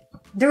 but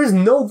there is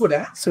no good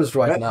answers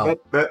right now.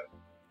 That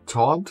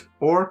Taunt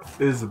Orc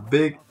is a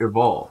big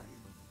evolve.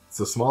 It's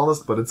the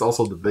smallest, but it's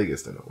also the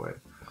biggest in a way.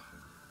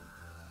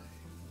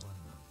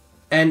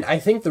 And I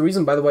think the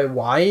reason, by the way,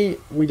 why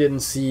we didn't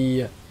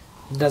see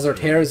Desert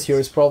Hairs here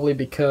is probably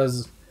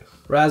because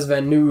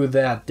Razvan knew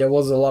that there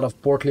was a lot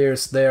of board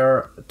clears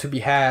there to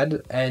be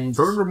had, and...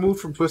 Turn removed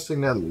from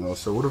Twisting Nether, though,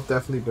 so would have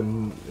definitely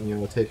been, you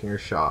know, taking a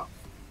shot.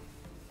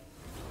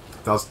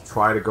 Does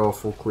try to go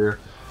full clear.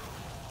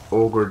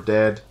 Ogre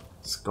dead.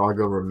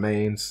 Scargill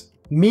remains.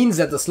 Means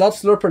that the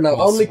Sludge Slurper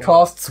now only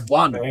costs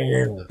 1.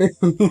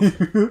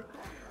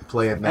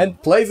 Play it now.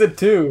 And plays it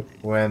too.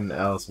 When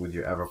else would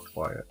you ever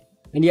play it?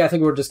 And yeah, I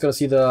think we're just gonna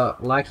see the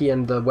Lackey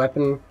and the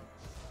weapon.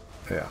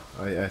 Yeah,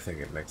 I think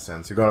it makes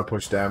sense. You're gonna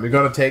push down. You're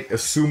gonna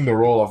assume the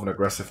role of an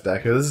aggressive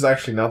deck. This is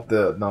actually not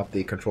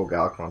the control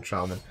Galakrond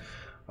Shaman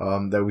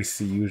that we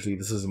see usually.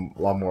 This is a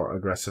lot more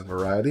aggressive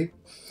variety.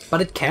 But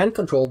it can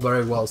control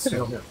very well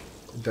still. Yeah,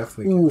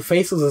 definitely. Ooh,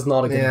 Faces is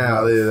not a good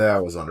one.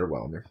 That was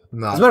underwhelming.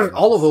 As a matter of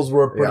all of those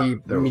were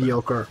pretty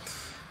mediocre.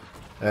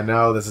 And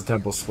now there's a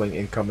Temple Swing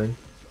incoming.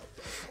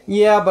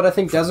 Yeah, but I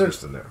think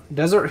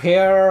Desert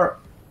Hair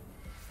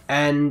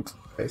and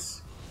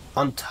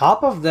on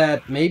top of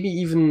that, maybe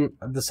even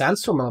the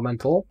Sandstorm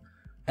Elemental,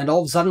 and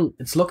all of a sudden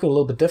it's looking a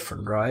little bit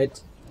different,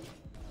 right?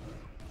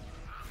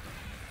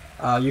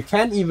 You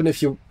can even,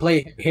 if you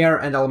play Hair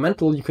and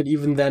Elemental, you could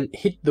even then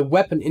hit the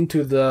weapon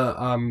into the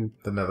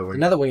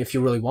Netherwing if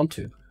you really want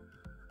to.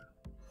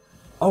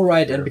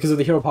 Alright, and because of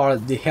the hero power,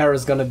 the Hair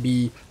is gonna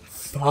be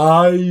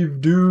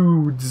 5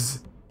 dudes.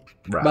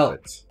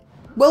 Rabbits.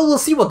 Well, we'll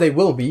see what they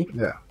will be.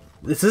 Yeah.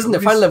 This isn't the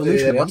final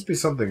evolution yet. It must be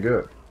something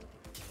good.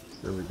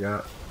 Here we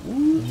got...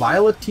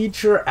 Violet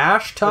Teacher,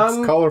 Ash Tongue.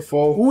 It's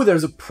colorful. Ooh,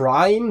 there's a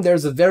Prime.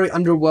 There's a very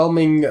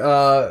underwhelming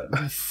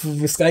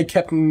Sky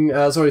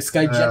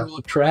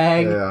General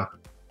Krag. Yeah.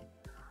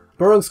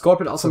 Burrowing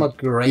Scorpion, also not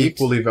great.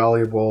 Equally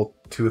valuable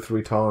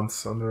 2-3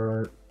 taunts on the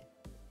right.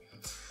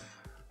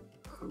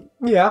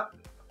 Yeah.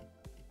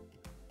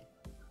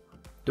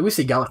 Do we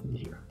see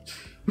Galaxy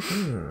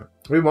here?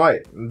 We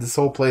might. This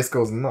whole place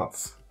goes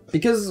nuts.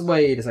 Because,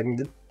 wait a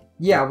second.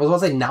 Yeah, I was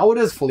about to say, now it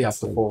is fully up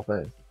to the whole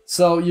thing.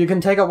 So you can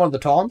take out one of the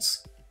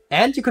taunts,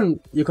 and you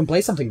can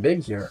play something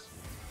big here.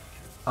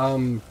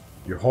 You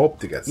hope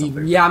to get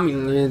something. Yeah, I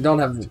mean, you don't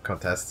have to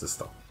contest this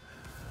stuff.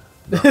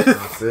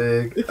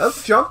 Nothing big.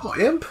 That's Jump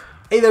Imp.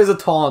 Hey, there's a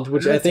taunt,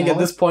 which I think at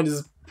this point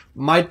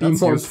might be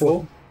more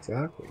useful.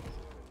 Exactly.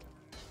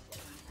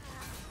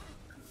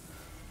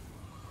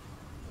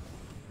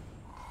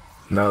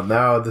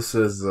 Now this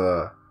is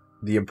the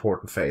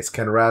important phase.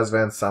 Can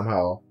Razvan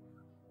somehow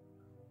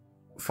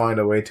find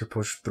a way to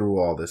push through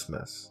all this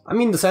mess? I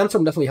mean, the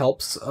Sandstorm definitely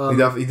helps. He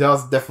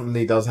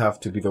definitely does have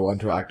to be the one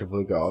to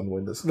actively go and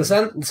win this. The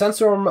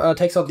Sandstorm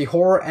takes out the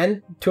Horror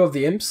and 2 of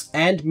the Imps,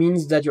 and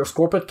means that your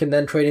Scorpion can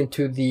then trade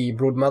into the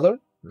Broodmother.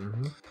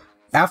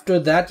 After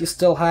that, you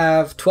still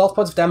have 12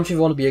 points of damage if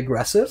you want to be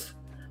aggressive,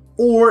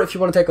 or if you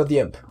want to take out the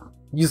Imp.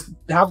 You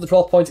have the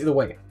 12 points either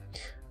way.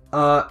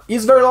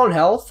 He's very low on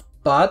health,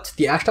 but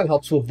the Ash Tongue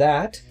helps with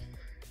that.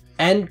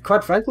 And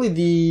quite frankly,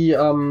 the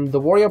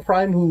Warrior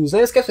Prime, who's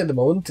escaped at the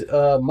moment,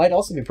 might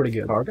also be pretty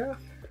good. Kargath?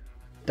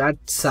 That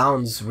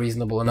sounds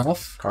reasonable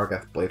enough.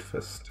 Kargath Blade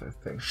Fist, I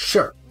think.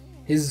 Sure.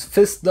 His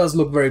fist does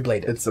look very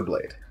bladed. It's a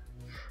blade.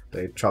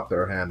 They chop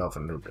their hand off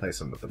and replace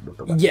them with the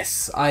weapon.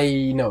 Yes,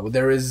 I know.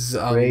 There is...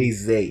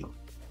 Crazy.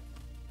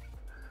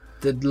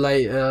 The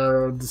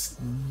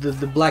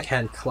Black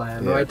Hand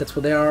clan, right? That's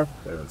what they are?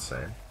 They're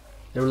insane.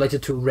 They're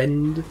related to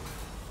Rend.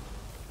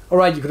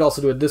 Alright, you could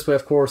also do it this way,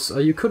 of course.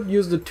 You could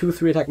use the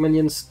 2-3 attack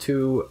minions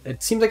to...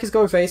 It seems like he's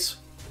going face.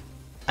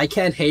 I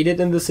can't hate it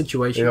in this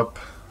situation. Yep.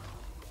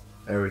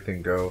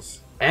 Everything goes.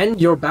 And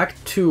you're back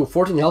to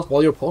 14 health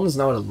while your opponent is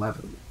now at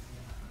 11.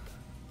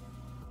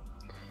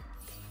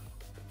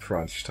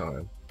 Crunch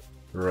time.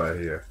 Right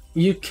here.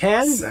 You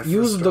can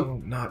use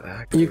the... Not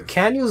active. You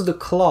can use the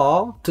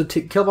claw to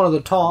kill one of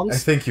the taunts. I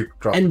think you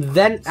drop and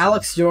then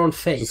Alex your own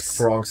face. Just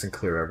Bronx and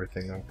clear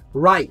everything up.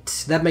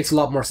 Right. That makes a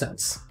lot more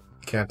sense.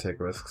 Can't take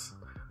risks.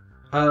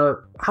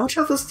 How much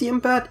health is the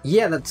Imp at?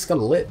 Yeah, that's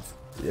gonna live.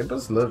 The Imp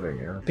is living,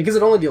 yeah. Because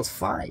it only deals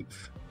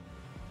 5.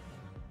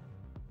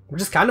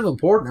 Which is kind of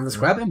important, and the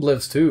Scrap Imp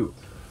lives too.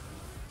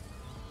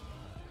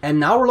 And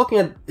now we're looking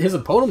at his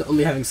opponent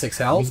only having 6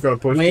 health. He's gonna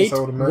push Wait, this,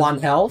 I would imagine. 1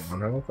 health? 1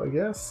 health, I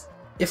guess.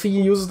 If he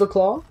uses the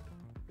claw?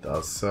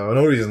 Does so.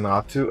 No reason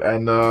not to.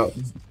 And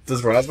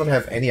does Razvan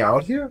have any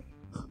out here?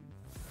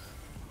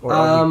 Or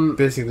are we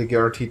basically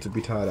guaranteed to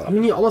be tied up? I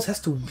mean, he almost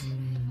has to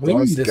win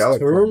this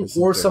turn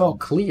or somehow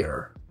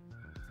clear.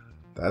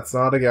 That's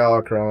not a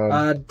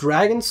Galakrond.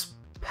 Dragon's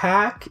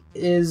Pack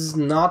is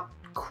not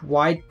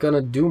quite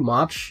gonna do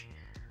much.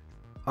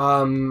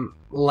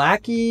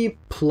 Lackey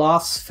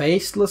plus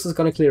Faceless is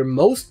gonna clear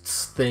most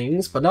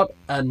things, but not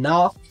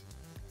enough.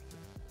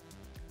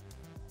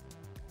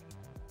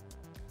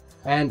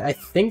 And I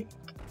think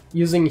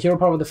using Hero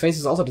Power with the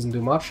Faces also doesn't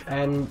do much.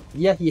 And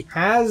yeah, he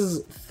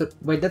has...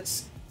 wait,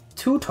 that's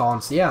 2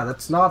 taunts. Yeah,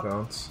 that's not...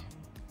 Taunts.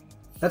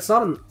 That's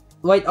not...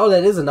 Wait, oh,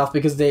 that is enough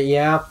because they...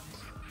 Yeah.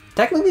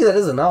 Technically, that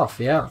is enough,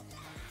 yeah.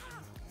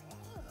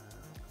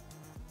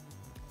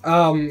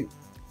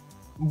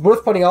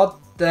 Worth pointing out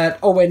that...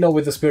 Oh, wait, no,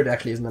 with the Spirit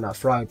actually isn't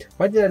enough, right.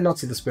 Why did I not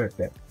see the Spirit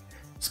there?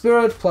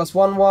 Spirit plus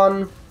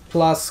 1/1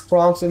 plus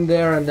Kronks in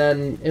there and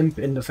then Imp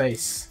in the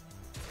face.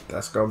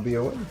 That's gonna be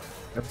a win.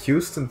 And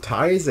Iustin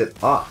ties it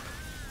up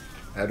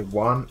at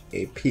 1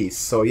 apiece.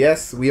 So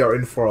yes, we are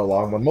in for a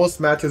long one.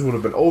 Most matches would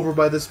have been over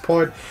by this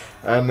point,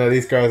 and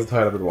these guys are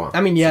tied up at 1.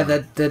 I mean, yeah,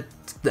 so. that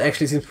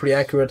actually seems pretty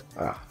accurate.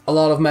 A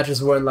lot of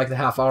matches were in like the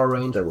half-hour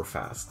range. They were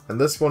fast. And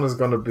this one is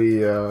going to be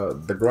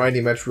the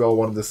grindy match we all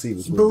wanted to see.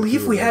 I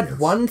believe we had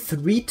one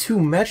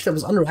 3-2 match that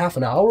was under half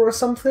an hour or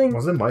something.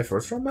 Was it my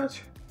first round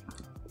match?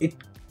 It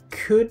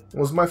could It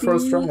was my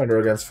first rounder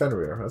against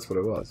Fenrir. That's what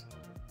it was.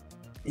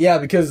 Yeah,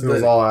 because it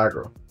was all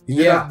aggro.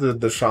 Yeah.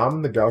 The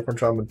Shaman, the Galakrond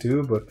Shaman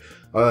too, but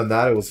other than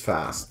that, it was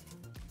fast.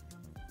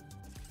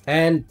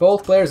 And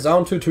both players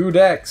down to 2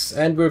 decks,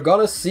 and we're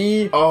gonna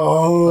see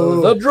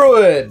the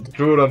Druid!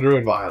 Druid on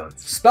Druid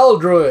Violence. Spell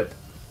Druid!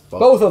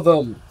 Both of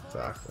them!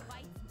 Exactly.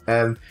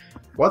 And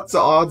what's the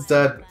odds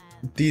that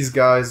these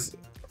guys,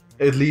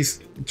 at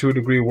least to a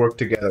degree, work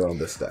together on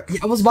this deck? Yeah,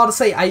 I was about to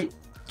say, I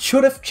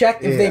should have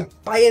checked if they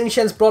by any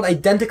chance brought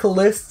identical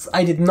lists.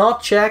 I did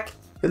not check.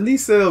 At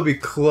least it'll be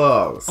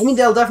close. I mean,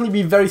 they'll definitely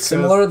be very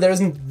similar. There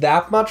isn't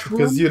that much room.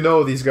 Because you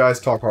know these guys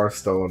talk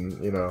Hearthstone,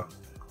 you know.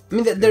 I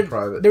mean,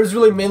 there's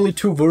really mainly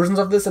two versions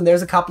of this, and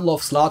there's a couple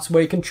of slots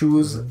where you can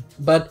choose.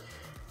 But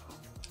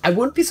I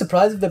wouldn't be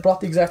surprised if they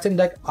brought the exact same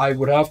deck. I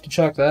would have to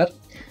check that.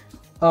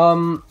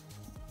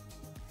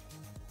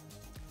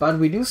 But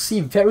we do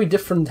see very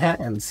different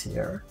hands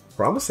here.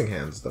 Promising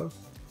hands, though.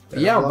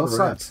 Yeah, on both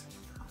sides.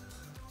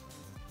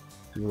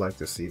 I do like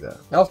to see that.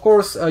 Now, of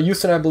course,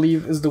 Iustin, I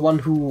believe, is the one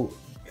who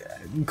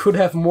could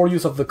have more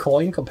use of the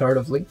coin,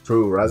 comparatively.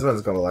 True,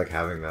 Razvan's gonna like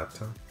having that,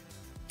 too.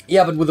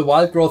 Yeah, but with the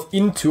wild growth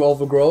into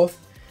overgrowth,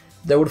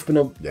 there would have been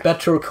a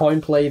better coin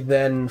play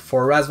than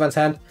for Razvan's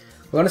hand.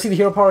 We're gonna see the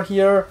hero power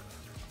here.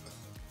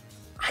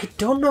 I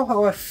don't know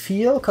how I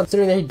feel,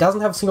 considering that he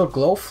doesn't have a single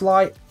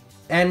Glowfly,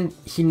 and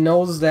he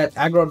knows that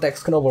aggro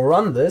decks can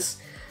overrun this.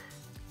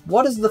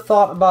 What is the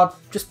thought about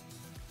just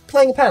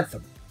playing a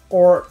Panther?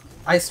 Or,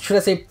 should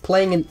I say,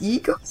 playing an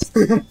Eagle?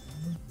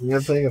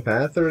 You're playing a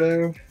Panther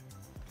there?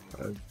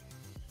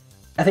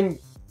 I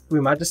think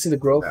we might just see the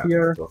growth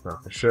here. For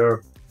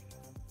sure.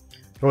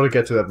 I want to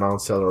get to that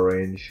Mount Seller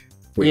range.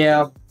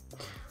 Yeah.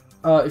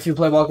 If you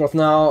play Wild Growth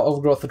now,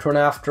 Overgrowth the turn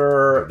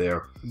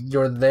after,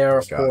 you're there,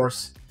 of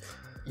course.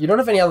 You don't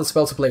have any other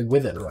spells to play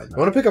with it right now. I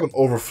want to pick up an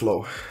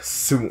Overflow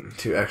soon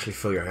to actually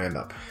fill your hand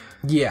up.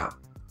 Yeah.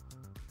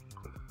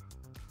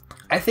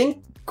 I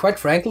think, quite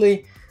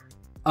frankly,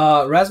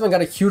 Razvan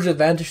got a huge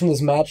advantage in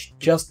this match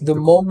just the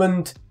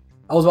moment...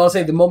 I was about to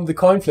say, the moment the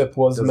coin flip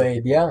was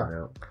made,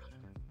 yeah.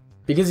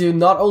 Because you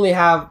not only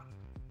have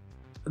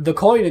the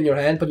coin in your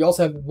hand, but you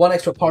also have one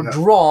extra part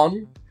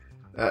drawn.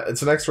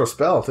 It's an extra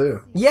spell,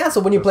 too. Yeah, so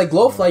when you play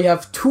Glowfly, you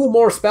have 2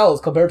 more spells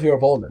compared to your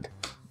opponent.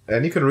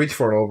 And you can reach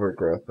for an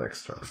Overgrowth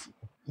next turn.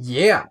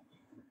 Yeah.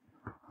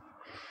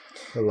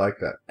 I like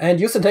that. And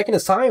Iustin taking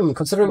his time,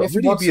 considering if he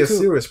wants to... It would be a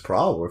serious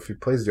problem if he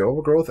plays the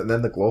Overgrowth and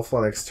then the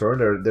Glowfly next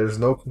turn. There's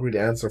no concrete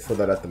answer for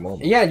that at the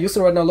moment. Yeah,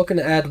 Iustin right now looking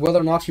at whether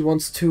or not he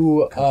wants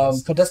to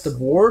contest the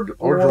board,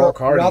 or draw a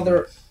card.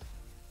 Rather,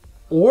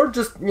 or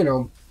just, you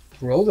know,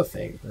 roll the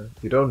thing.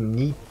 You don't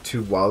need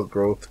to Wild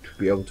Growth to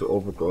be able to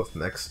Overgrowth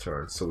next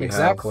turn. So we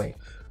have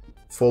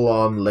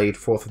full-on late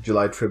 4th of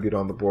July tribute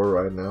on the board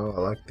right now. I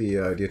like the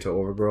idea to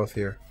Overgrowth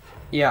here.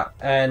 Yeah,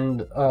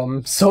 and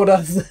so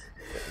does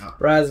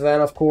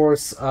Razvan, of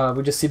course.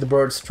 We just see the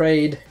birds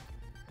trade.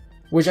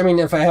 Which, I mean,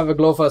 if I have a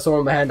Glowfly Sword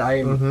in my hand,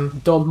 I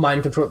don't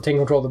mind taking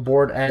control of the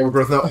board. And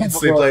Overgrowth now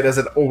instantly played as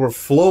an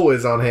Overflow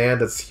is on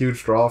hand. That's a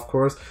huge draw, of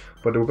course.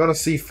 But we're going to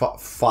see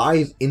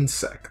 5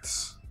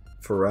 insects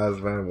for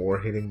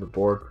RazvanWar hitting the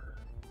board.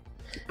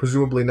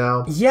 Presumably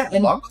now. Yeah,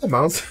 and the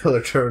Mount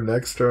Seller turn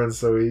next turn,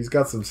 so he's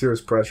got some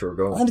serious pressure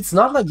going. And it's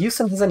not like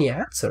Iustin has any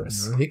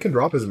answers. He can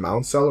drop his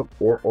Mount Seller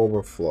or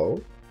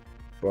Overflow,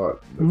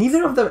 but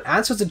neither of them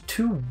answers it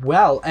too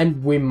well,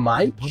 and we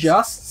might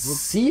just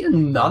see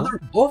another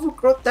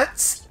Overgrowth. That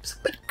seems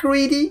a bit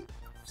greedy.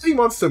 He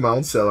wants to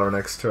Mount Seller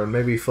next turn.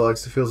 Maybe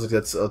feels like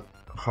that's a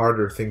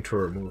harder thing to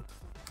remove.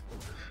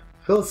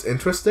 Feels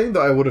interesting,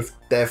 though I would have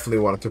definitely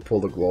wanted to pull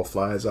the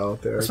Glowflies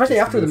out there. Especially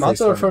after the Mount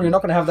Seller turn, you're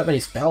not going to have that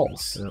many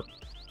spells. Yeah.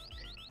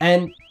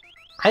 And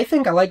I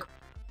think I like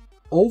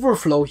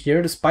Overflow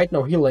here, despite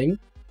no healing,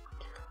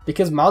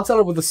 because Mount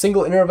Seller with a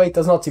single Innervate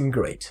does not seem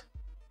great.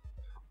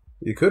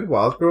 You could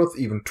Wild Growth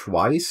even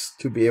twice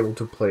to be able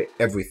to play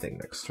everything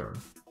next turn.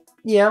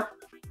 Yeah.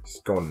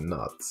 Just going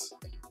nuts.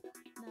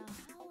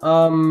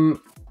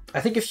 I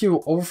think if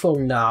you Overflow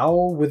now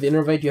with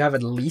Innervate, you have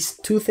at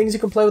least 2 things you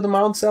can play with the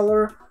Mount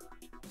Seller.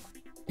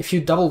 If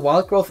you double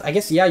Wild Growth, I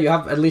guess, yeah, you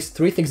have at least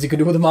 3 things you can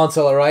do with the Mount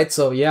Seller, right?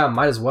 So, yeah,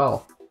 might as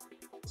well.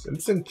 It's an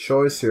interesting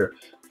choice here.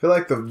 I feel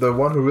like the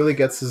one who really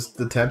gets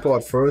the tempo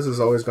at first is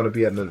always going to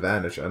be at an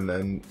advantage. And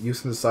then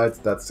Iustin decides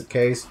that's the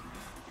case.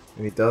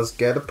 And he does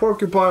get a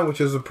Porcupine,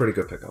 which is a pretty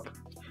good pickup.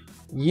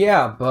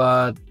 Yeah,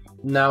 but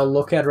now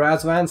look at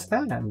Razvan's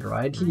hand,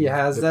 right? He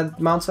has that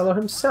Mount Seller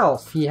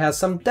himself. He has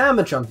some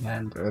damage on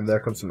hand. And there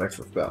comes some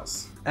extra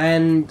spells.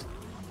 And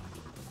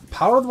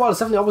Power of the Wild is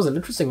definitely always an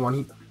interesting one.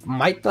 He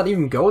might not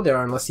even go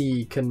there unless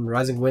he can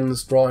Rising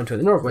Winds draw into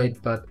an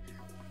Innervate, but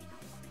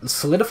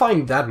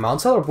solidifying that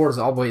Mount Seller board is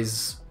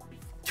always...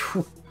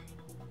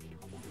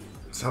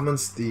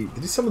 Summons the...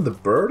 Did he summon the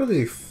bird or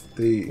the...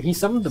 He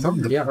summoned the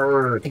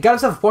bird. He got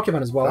himself a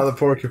Porcupine as well. Another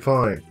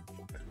Porcupine.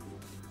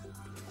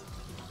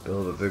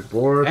 Build a big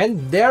board.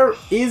 And there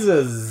is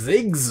a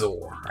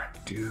Zigzor.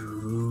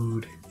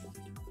 Dude.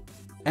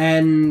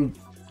 And...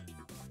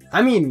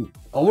 I mean,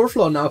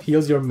 Overflow now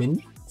heals your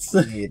minions.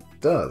 It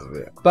does,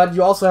 yeah. But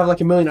you also have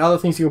like a million other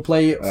things you can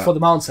play for the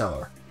Mount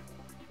Seller.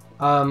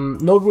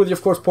 Noteworthy,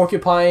 of course,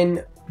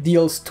 Porcupine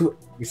deals to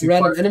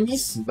random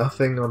enemies.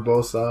 Nothing on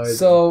both sides.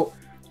 So...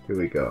 Here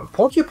we go.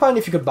 Porcupine,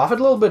 if you could buff it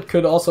a little bit,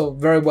 could also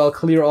very well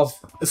clear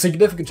off a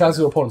significant chance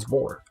of your opponent's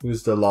board.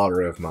 Who's the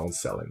lottery of Mount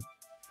Selling?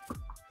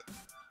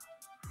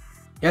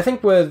 Yeah, I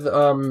think with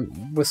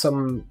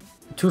some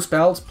 2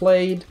 spells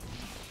played,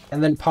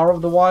 and then Power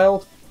of the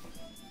Wild,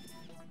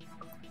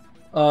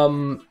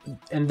 and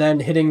then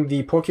hitting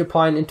the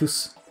Porcupine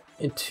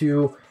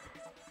into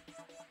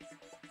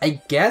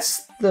I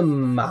guess the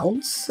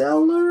Mount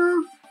Cellar,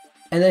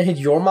 and then hit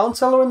your Mount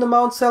Cellar in the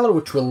Mount Cellar,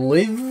 which will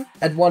live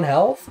at 1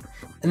 health.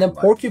 And then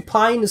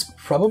Porcupine is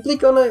probably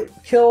gonna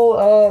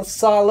kill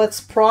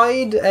Salet's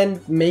Pride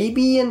and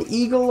maybe an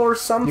Eagle or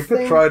something. You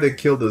could try to hit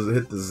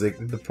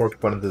the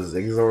Porcupine of the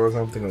Zigzag or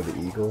something, or the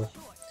Eagle.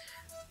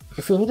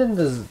 If you hit in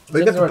the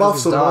they get the buff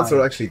so the monster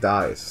actually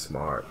dies.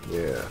 Smart,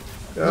 yeah.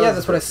 Yeah,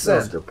 that's what I said.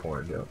 That's a good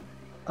point, yeah.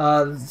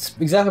 That's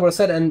exactly what I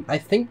said, and I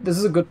think this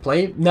is a good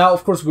play. Now,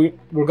 of course,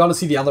 we're gonna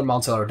see the other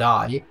Mount Cellar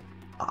die.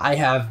 I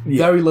have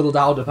very little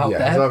doubt about that.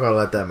 Yeah, he's not gonna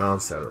let that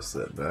Mount Cellar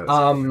sit.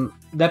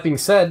 That being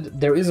said,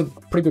 there is a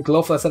pretty good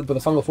Glowfly setup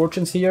with the Fungal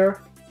Fortunes here.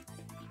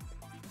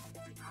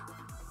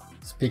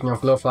 Speaking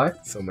of Glowfly.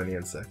 So many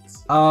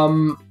insects.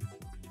 Ooh,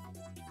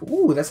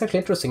 that's actually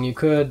interesting. You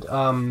could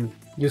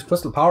use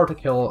Crystal Power to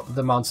kill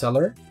the Mount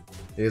Cellar.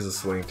 Here's a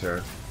swing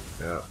turn.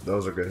 Yeah,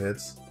 those are good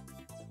hits.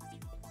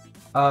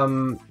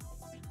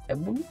 I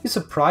wouldn't be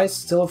surprised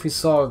still if we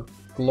saw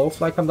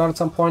Glowfly come down at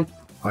some point.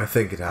 I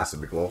think it has to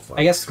be Glowfly.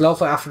 I guess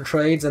Glowfly after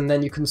trades, and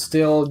then you can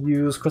still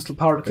use Crystal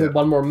Power to kill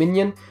one more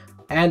minion,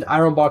 and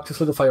Iron Bark to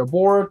solidify your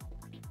board.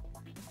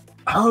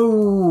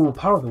 Oh,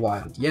 Power of the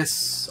Wild.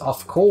 Yes,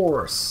 of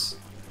course.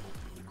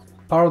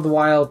 Power of the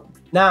Wild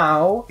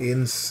now.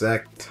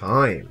 Insect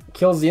time.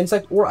 Kills the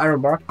insect or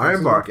Iron Bark.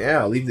 Iron Bark,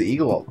 yeah, leave the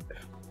eagle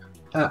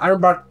alive.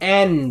 Iron Bark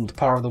and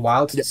Power of the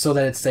Wild, so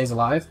that it stays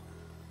alive.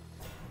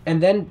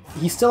 And then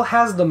he still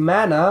has the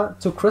mana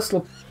to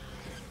Crystal,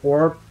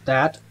 or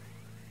that.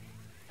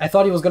 I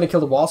thought he was going to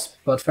kill the Wasp,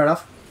 but fair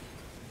enough.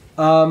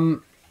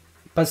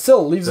 But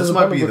still, leaves us with...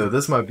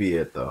 This might be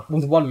it, though.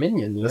 With 1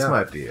 minion, This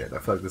might be it. I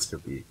feel like this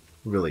could be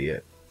really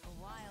it.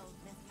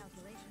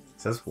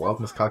 It says wild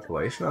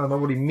miscalculation? I don't know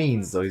what he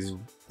means, though. He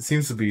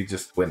seems to be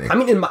just winning. I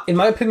mean, in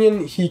my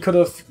opinion, he could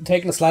have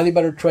taken a slightly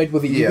better trade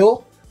with the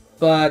Eagle,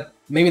 but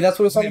maybe that's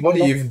what it's talking about.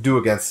 What do you do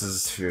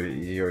against your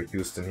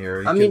Iustin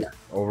here? You can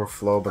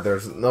overflow, but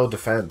there's no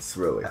defense,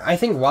 really. I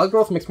think Wild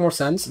Growth makes more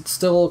sense. It's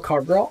still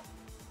card draw.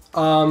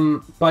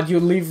 But you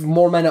leave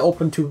more mana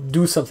open to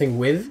do something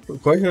with. The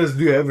question is,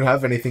 do you ever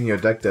have anything in your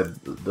deck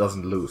that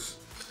doesn't lose?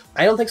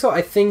 I don't think so.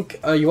 I think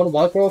you want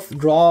Wild Growth,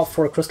 draw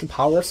for a Crystal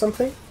Power or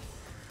something.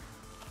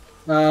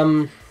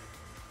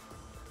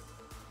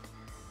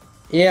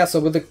 Yeah, so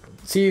with the...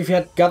 See, if he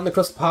had gotten the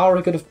Crystal Power,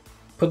 he could have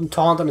put a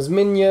Taunt on his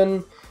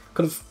minion,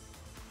 could have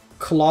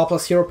Claw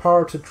plus Hero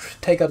Power to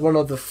take out one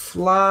of the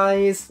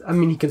flies. I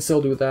mean, he can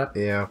still do that.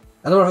 Yeah.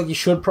 I don't know if he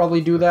should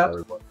probably do that.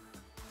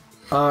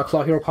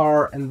 Claw Hero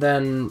Power, and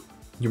then...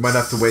 You might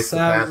have to waste the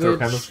Panther,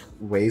 kind of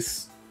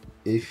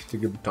waste-ish to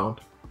give the taunt.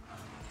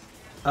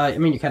 I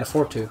mean, you can't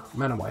afford to,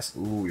 mana-wise.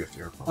 Ooh, you have to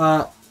Hero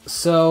Power.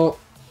 So...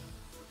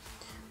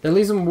 That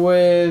leaves him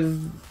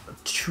with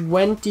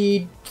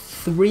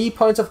 23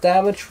 points of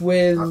damage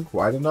with... Not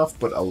quite enough,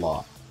 but a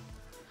lot.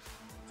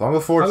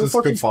 Fungal Fortunes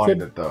could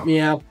find it, though.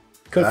 Yeah,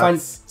 could find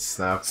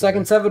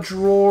second Savage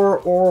Roar,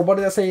 or what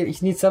did I say?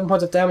 He needs 7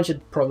 points of damage,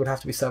 it probably would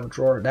have to be Savage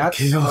Roar. That's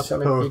not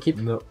gonna keep...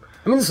 No.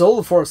 I mean, the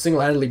Soul Force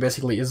single-handedly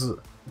basically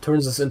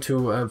turns this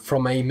into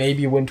from a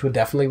maybe win to a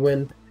definitely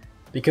win.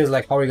 Because,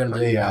 like, how are you gonna do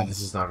that? Yeah,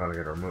 this is not gonna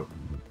get removed.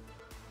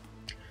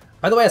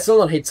 By the way, I still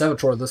don't hate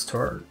Savage Roar this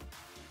turn.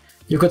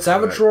 You could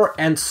Savage Roar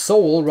and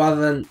Soul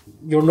rather than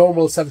your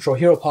normal Savage Roar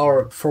Hero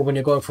Power for when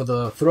you're going for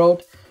the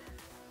Throat.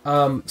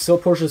 Still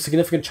push a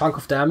significant chunk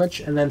of damage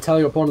and then tell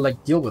your opponent,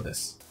 like, deal with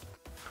this.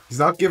 He's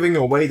not giving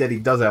away that he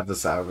does have the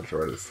Savage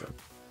Roar this turn.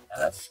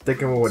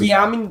 Sticking with what he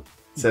I mean...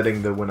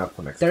 Setting the win up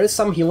for next There is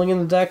some healing in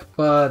the deck,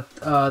 but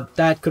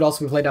that could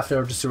also be played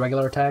after just a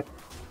regular attack.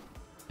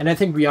 And I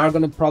think we are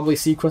going to probably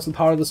see Crystal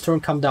Power this turn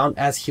come down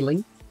as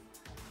healing.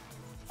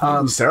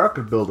 Sarah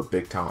could build a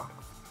big taunt.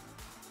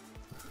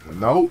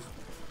 Nope.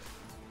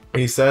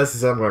 He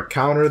says, I'm going to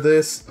counter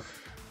this,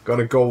 going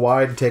to go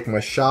wide and take my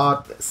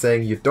shot,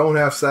 saying you don't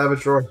have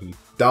Savage Roar. He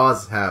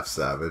does have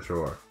Savage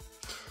Roar.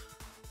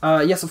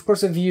 Yes, of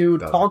course, if you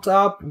taunt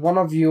up one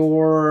of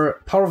your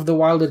Power of the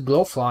Wilded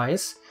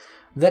Glowflies,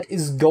 that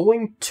is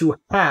going to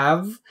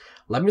have,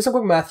 let me do some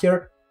quick math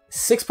here,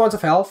 6 points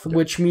of health,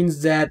 which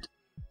means that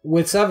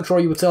with Savage Roar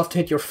you would still have to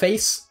hit your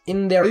face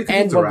in there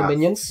and one of the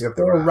minions,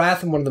 or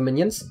Wrath and one of the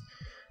minions.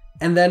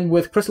 And then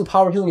with Crystal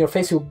Power healing your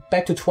face, you're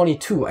back to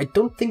 22. I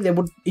don't think they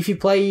would, if he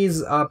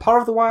plays Power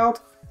of the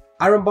Wild,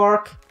 Iron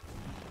Bark,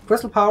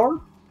 Crystal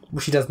Power,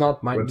 which he does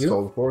not, mind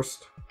you.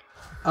 Forced.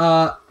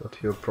 But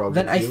he'll probably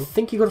then I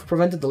think he could have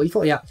prevented the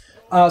lethal, yeah.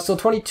 So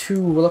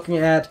 22, we're looking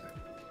at...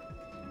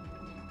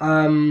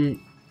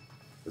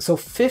 So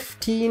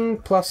 15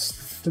 plus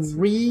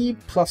 3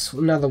 plus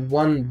another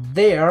 1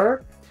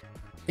 there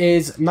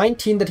is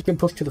 19 that he can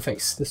push to the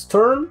face this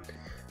turn.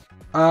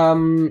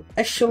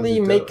 Actually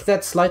make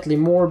that slightly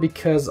more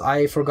because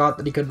I forgot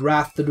that he could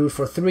Wrath the dude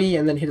for 3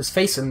 and then hit his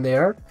face in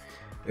there.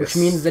 Which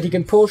means that he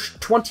can push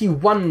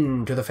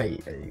 21 to the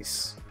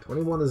face.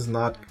 21 is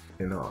not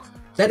enough.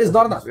 That is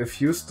not enough. If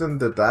Iustin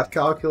did that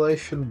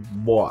calculation,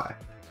 why?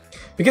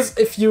 Because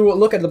if you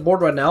look at the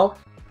board right now,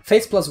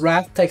 Face plus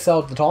Wrath takes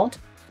out the taunt.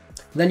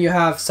 Then you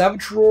have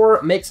Savage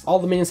Roar, makes all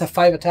the minions have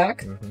 5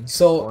 attack.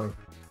 So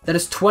That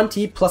is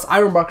 20, plus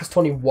Iron Bark is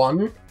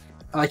 21.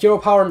 Hero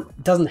Power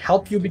doesn't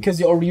help you because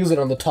you already use it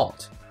on the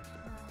taunt.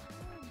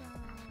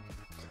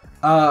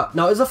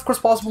 Now, it's of course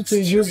possible to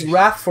use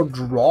Wrath for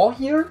draw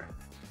here.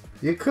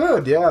 You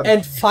could, yeah.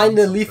 And find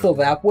a lethal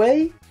that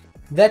way.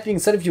 That being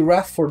said, if you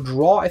Wrath for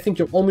draw, I think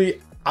you're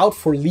only out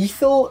for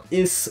lethal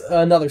is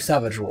another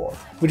Savage Roar,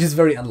 which is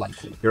very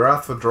unlikely. You're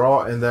out for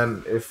draw, and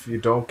then if you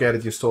don't get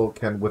it, you still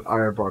can, with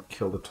Iron Bark,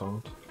 kill the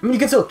taunt. I mean, you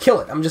can still kill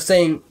it. I'm just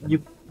saying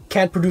you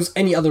can't produce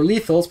any other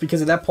lethals,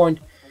 because at that point,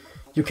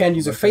 you can't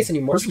use your face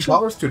anymore. Crystal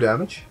Power is 2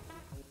 damage.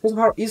 Crystal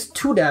Power is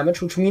 2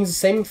 damage, which means the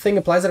same thing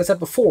applies that I said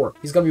before.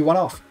 He's gonna be 1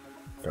 off.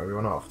 Gonna be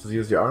 1 off. Does he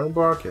use the Iron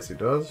Bark? Yes, he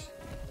does.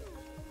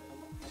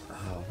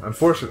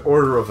 Unfortunate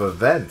order of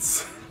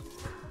events.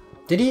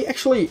 Did he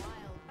actually...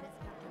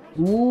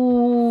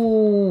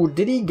 Ooh,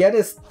 did he get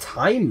his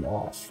time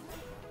off?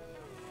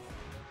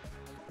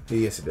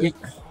 Yes, he did.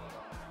 Yeah.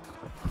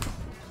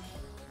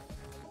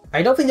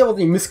 I don't think that was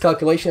any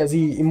miscalculation as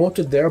he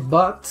emoted there,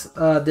 but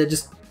there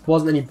just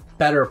wasn't any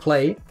better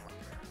play.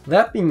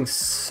 That being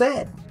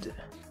said,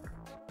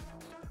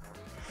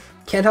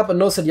 can't help but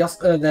notice that,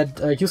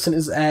 Iustin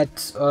is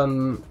at,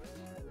 1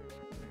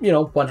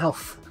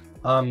 health.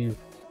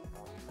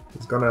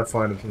 He's gonna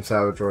find some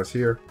Savage Roars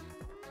here.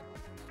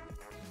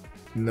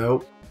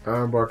 Nope.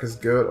 Iron Bark is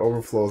good.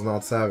 Overflow is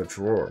not Savage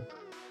Roar.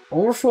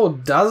 Overflow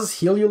does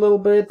heal you a little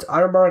bit.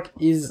 Iron Bark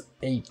is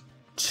a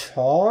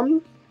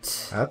taunt.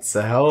 That's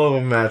a hell of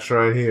a match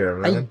right here,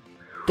 man. I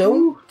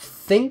don't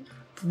think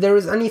there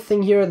is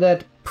anything here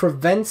that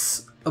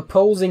prevents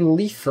opposing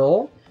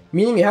lethal,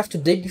 meaning you have to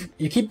dig.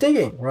 You keep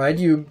digging, right?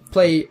 You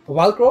play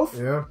Wild Growth.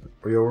 Yeah.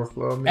 Or you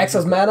overflow. Maybe.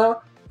 Excess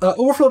mana.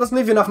 Overflow doesn't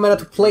leave you enough mana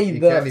to play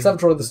the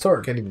Savage Roar this turn.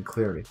 You can't even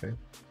clear anything.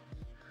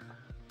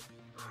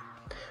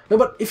 No,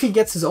 but if he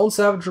gets his own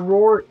Savage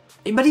Roar,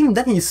 but even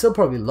then he's still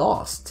probably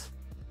lost.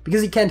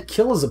 Because he can't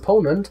kill his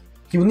opponent,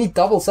 he will need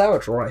double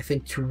Savage Roar, I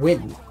think, to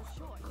win.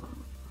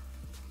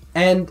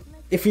 And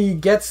if he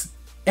gets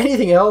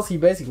anything else, he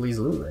basically is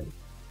losing.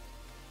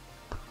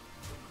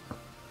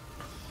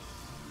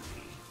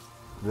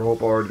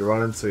 Rope already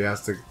running, so he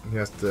has to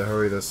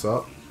hurry this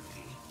up.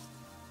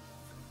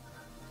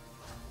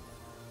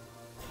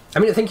 I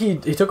mean, I think he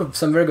took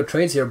some very good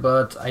trades here,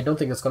 but I don't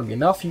think it's going to be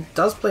enough. He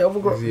does play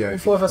Overflow,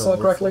 if I saw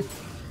it correctly.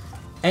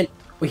 And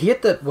he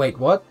hit the... Wait,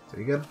 what? Did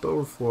he get the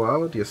Overflow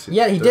out? Yes,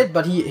 yeah, he did,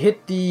 but he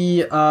hit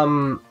the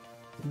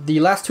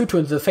last 2-2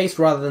 into the face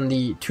rather than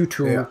the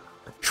 2-2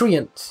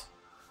 Treant.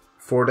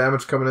 4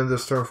 damage coming in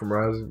this turn from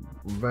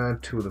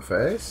Razvan to the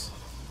face.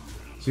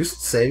 Is he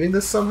saving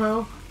this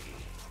somehow?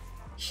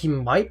 He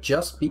might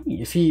just be.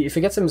 If he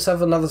gets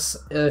himself another...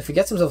 if he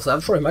gets himself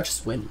Savage Roar, he might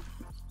just win.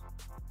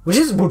 Which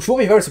will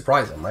be very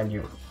surprising, mind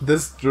you.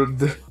 These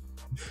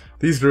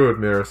Druid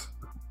mirrors.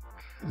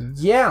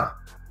 Yeah.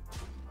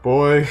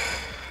 Boy,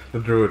 the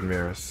Druid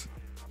mirrors.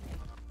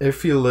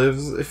 If he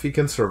lives, if he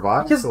can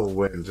survive, he'll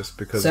win just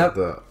because of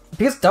the...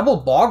 Because double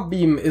Bog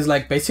Beam is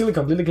like basically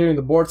completely clearing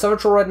the board.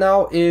 Savage Roar right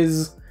now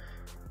is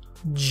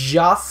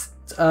just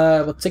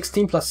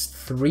 16 plus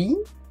 3?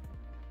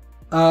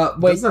 Wait.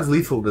 Doesn't have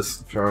lethal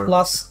this turn.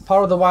 Plus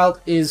Power of the Wild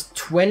is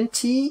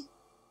 20.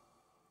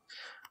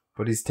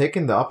 But he's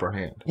taking the upper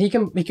hand. He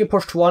can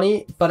push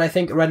 20, but I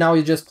think right now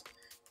you just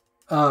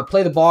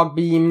play the Bog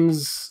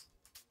Beams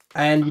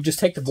and you just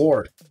take the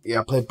board.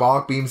 Yeah, play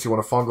Bog Beams, you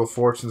want a Fungal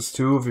Fortunes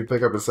too if you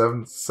pick up a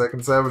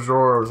second Savage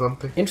Roar or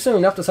something. Interestingly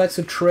enough, decides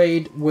to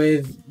trade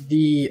with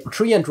the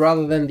Treant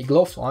rather than the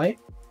Glowfly.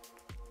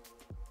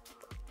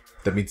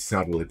 That means he's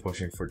not really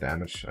pushing for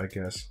damage, I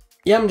guess.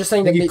 Yeah, I'm just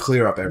saying that he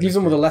clear up everything. Leaves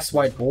him with a less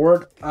white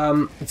board.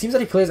 It seems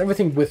that he clears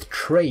everything with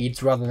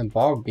trades rather than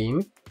Bog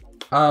Beam,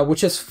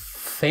 which is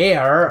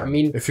fair. I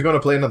mean, if you're gonna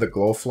play another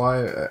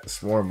Glowfly,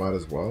 Swarm might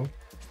as well.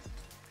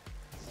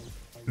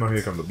 No,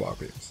 here come the Bog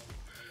Beams.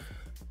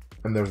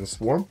 And there's a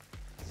Swarm.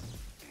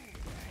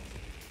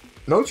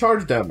 No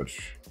charge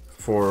damage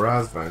for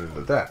Razvan in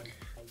the deck.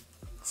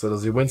 So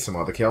does he win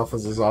somehow? The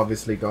Kelphus is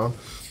obviously gone.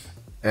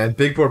 And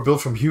big board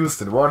built from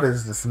Iustin. What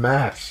is this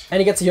match? And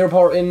he gets a Hero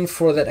Power in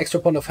for that extra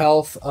point of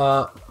health.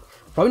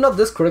 Probably not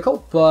this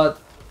critical, but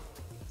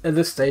at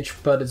this stage,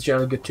 but it's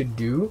generally good to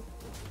do.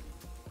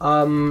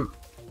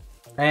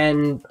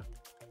 And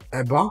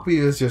Bog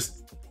Beam is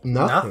just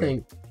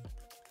nothing.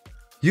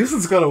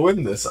 Iustin's gonna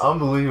win this.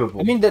 Unbelievable.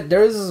 I mean,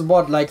 there is,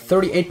 what, like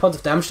 38 points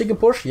of damage he can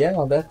push?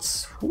 Yeah,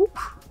 that's... Whoop.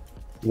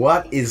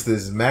 What is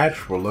this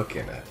match we're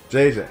looking at?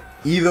 JJ,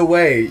 either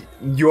way,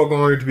 you're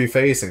going to be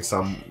facing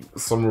some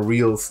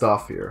real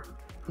stuff here.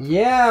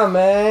 Yeah,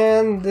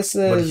 man, this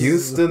is... But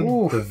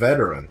Iustin, the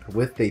veteran,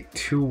 with a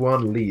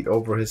 2-1 lead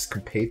over his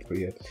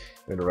compatriot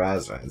in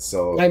Razvan,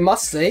 so... I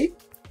must say,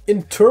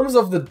 in terms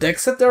of the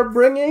decks that they're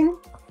bringing,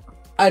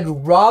 I'd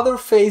rather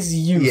face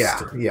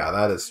Iustin. Yeah,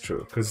 that is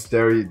true. Because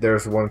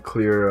there's one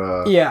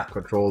clear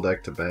control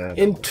deck to ban.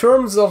 In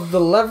terms of the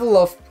level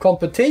of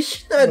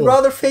competition, I'd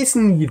rather face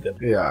neither.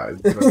 Yeah,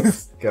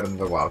 get him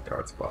the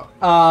wildcard spot.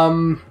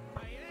 Alright.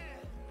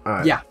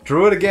 Yeah.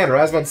 Druid again.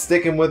 Razvan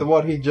sticking with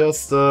what he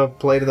just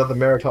played another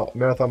marathon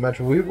match.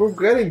 We're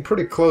getting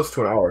pretty close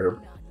to an hour here.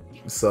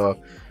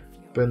 So,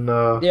 been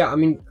yeah, I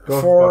mean,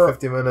 going for about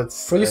 50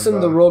 minutes. For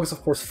Iustin, the rogue is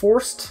of course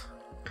forced.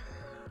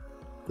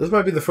 This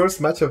might be the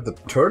first match of the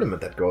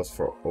tournament that goes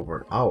for over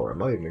an hour. I'm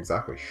not even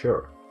exactly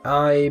sure.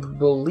 I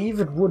believe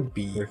it would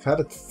be. We've had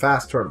a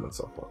fast tournament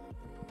so far.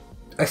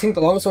 I think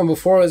the longest one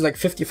before is like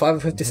 55 or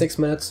 56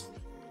 minutes.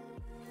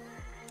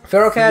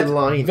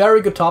 Ferrocat,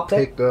 very good top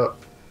deck. Picked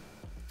up.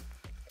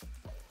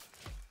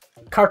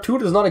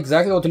 Cartoon is not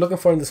exactly what you're looking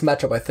for in this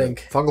matchup, I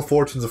think. Fungal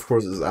Fortunes, of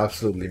course, is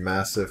absolutely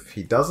massive.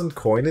 He doesn't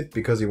coin it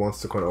because he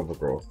wants to coin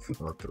Overgrowth.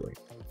 Not really.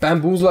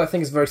 Bamboozle, I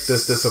think, is very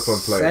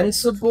play.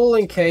 sensible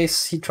in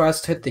case he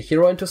tries to hit the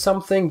hero into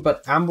something,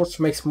 but Ambush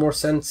makes more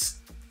sense.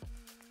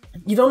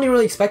 You don't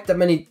really expect that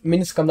many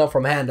minions to come down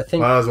from hand. I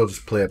think might as well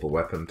just play up a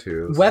weapon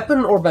too.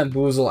 Weapon or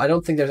Bamboozle. I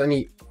don't think there's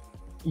any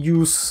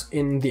use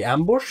in the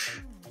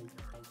ambush.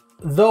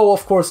 Though,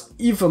 of course,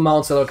 if a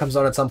Mount Seller comes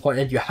down at some point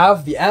and you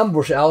have the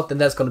ambush out, then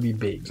that's going to be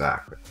big.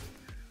 Exactly.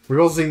 We've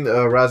also seen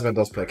Razvan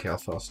does play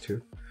Chaos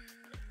too.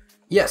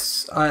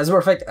 Yes. As a matter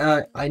of fact,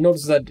 I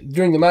noticed that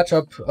during the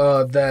matchup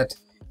that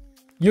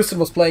Iustin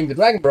was playing the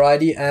Dragon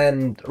variety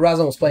and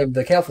Razvan was playing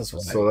the Chaos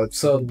variety. So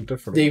that's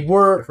different. They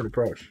were different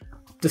approach.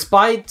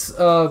 Despite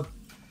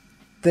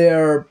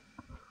their,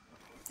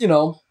 you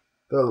know,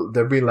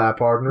 their being lab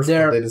partners,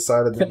 their they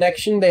decided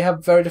connection, they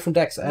have very different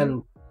decks,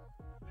 and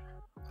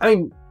I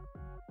mean,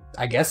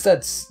 I guess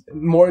that's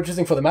more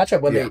interesting for the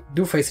matchup when they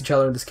do face each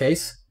other in this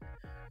case.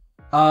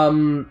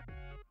 So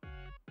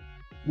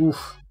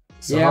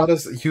how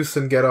does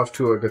Iustin get off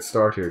to a good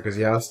start here? Because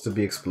he has to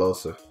be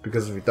explosive.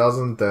 Because if he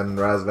doesn't, then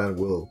Razvan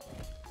will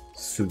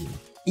soon.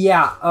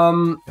 Yeah.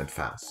 And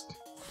fast.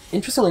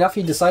 Interestingly enough,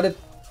 he decided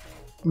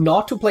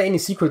not to play any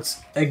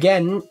secrets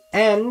again,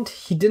 and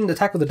he didn't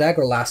attack with a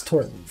dagger last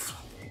turn.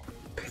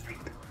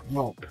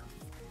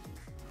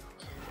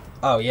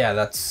 Oh yeah,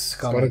 that's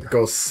gonna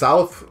go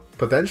south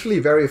potentially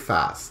very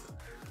fast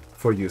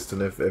for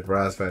Iustin if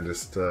Razvan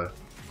just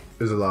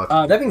is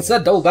allowed. That being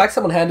said, double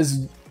backstab on hand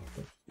is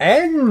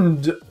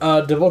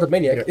Devoted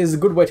Maniac is a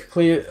good way to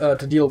clear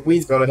to deal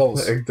with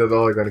those. They're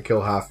only gonna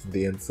kill half of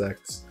the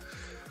insects.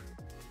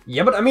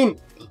 Yeah, but I mean,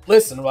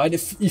 listen, right?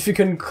 If you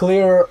can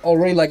clear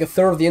already like a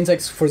third of the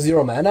insects for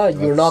 0 mana,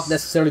 you're not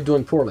necessarily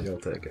doing poorly. You'll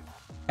take it.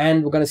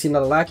 And we're gonna see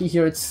another lackey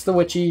here. It's the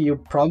Witchy. You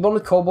probably want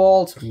with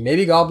Kobold,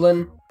 maybe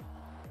Goblin.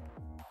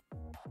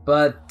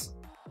 But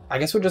I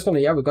guess we're just gonna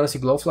we're gonna see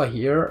Glowfly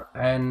here,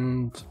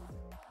 and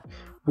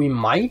we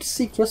might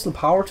see Crystal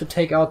Power to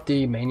take out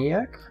the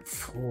Maniac.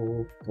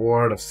 Full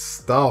board of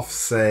stuff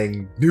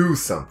saying do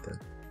something.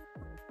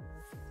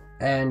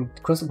 And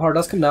Crystal Power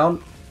does come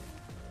down.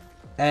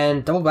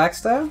 And double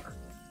backstab.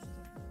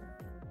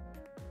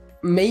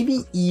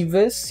 Maybe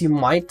Evis, you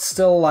might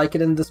still like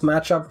it in this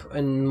matchup,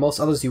 and most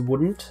others you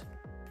wouldn't.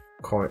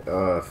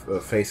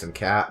 Face and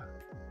Cat.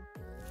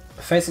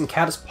 Face and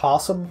Cat is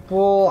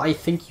possible. I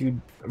think you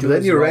do. But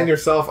then you ran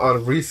yourself out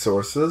of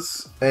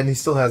resources, and he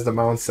still has the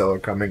Mount Seller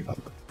coming up.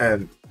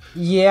 And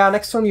yeah,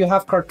 next turn you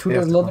have Cartoon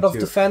with a little bit of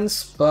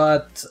defense,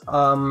 but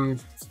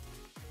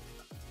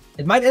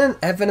it might have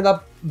ended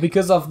up,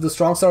 because of the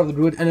strong start of the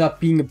Druid, ended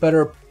up being a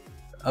better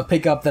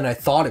pickup than I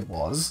thought it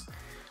was.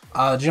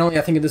 Generally,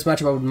 I think in this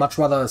matchup I would much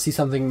rather see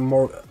something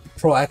more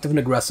proactive and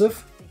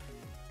aggressive,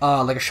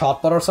 like a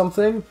Shotbot or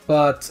something,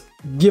 but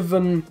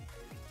given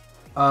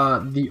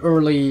the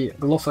early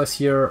Glowflies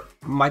here,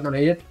 might not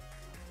hate it.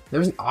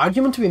 There's an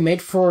argument to be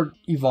made for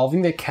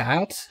evolving the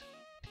Cat,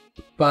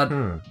 but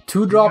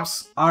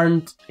 2-drops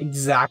aren't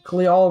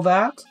exactly all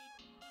that.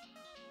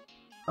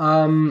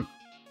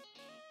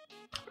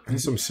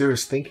 There's some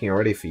serious thinking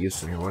already for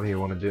Iustin here. What do you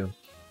want to do?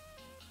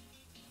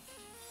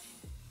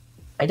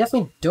 I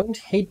definitely don't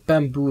hate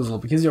Bamboozle,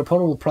 because your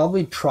opponent will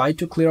probably try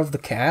to clear off the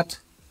Cat.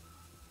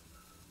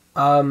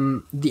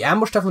 The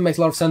ambush definitely makes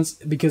a lot of sense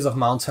because of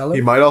Mount Seller.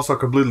 He might also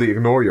completely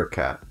ignore your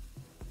Cat.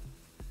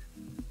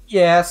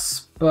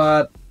 Yes,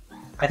 but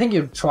I think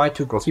you try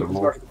to keep him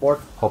on the board.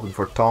 Hoping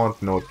for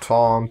taunt, no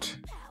taunt.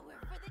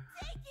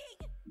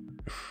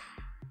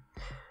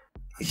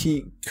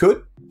 He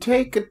could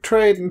take a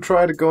trade and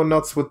try to go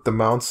nuts with the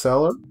Mount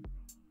Seller.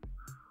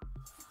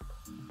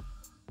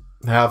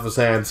 Half his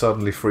hand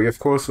suddenly free, of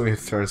course, when you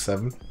turn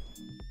 7.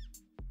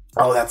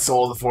 Oh, that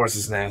Soul of the Force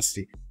is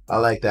nasty. I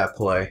like that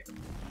play.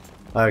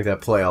 I like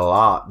that play a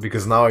lot,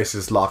 because now he's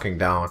just locking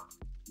down.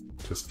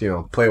 Just, you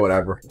know, play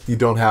whatever. You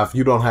don't have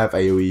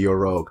AoE, you're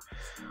rogue.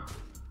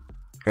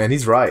 And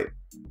he's right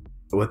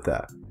with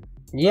that.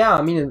 Yeah,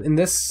 I mean, in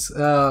this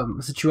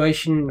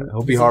situation,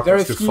 it'll be hard for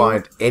us to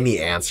find any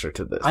answer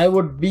to this. I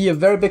would be a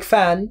very big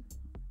fan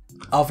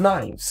of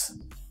knives.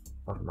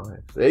 Of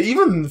knives.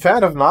 Even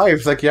fan of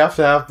knives, like you have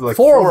to have like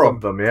 4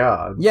 of them.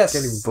 Yeah. Yes. You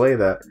can't even play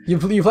that. You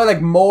play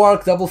like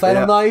Mohawk double fan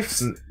of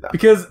knives?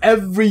 Because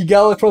every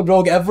Galactron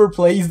rogue ever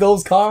plays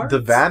those cards? The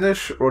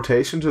Vanish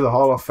rotation to the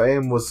Hall of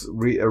Fame was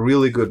a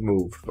really good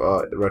move,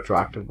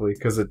 retroactively,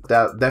 because it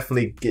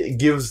definitely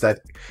gives that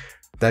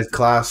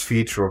class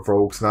feature of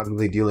rogues not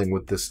really dealing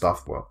with this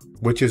stuff well.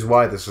 Which is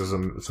why this is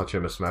such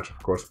a mismatch,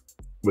 of course,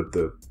 with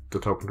the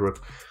token druid.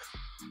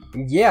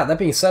 Yeah, that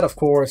being said, of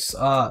course,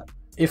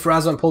 if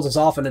Razvan pulls this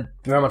off, and it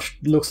very much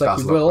looks like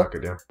he Does will, look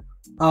like it,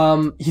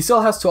 yeah. he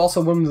still has to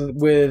also win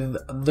with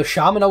the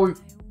Shaman. Now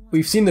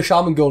we've seen the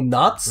Shaman go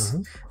nuts.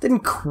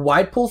 Didn't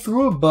quite pull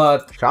through,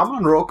 but... Shaman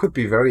and Rogue could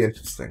be very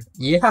interesting.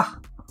 Yeah.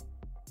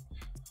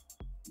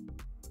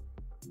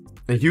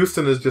 And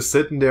Iustin is just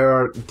sitting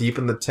there deep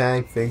in the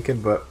tank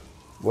thinking, but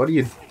what do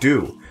you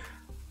do?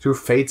 Two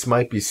fates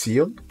might be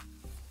sealed?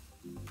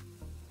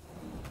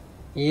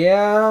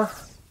 Yeah.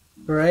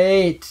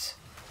 Great.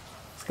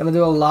 It's gonna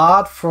do a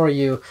lot for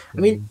you.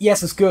 I mean,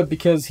 yes, it's good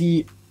because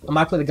he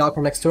might play the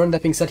Galcron next turn.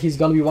 That being said, he's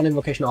gonna be one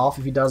invocation off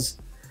if he does.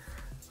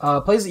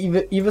 Plays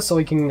Eva so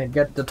he can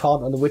get the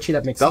taunt on the Witchy.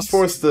 That makes sense. That's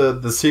forced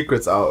the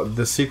secrets out,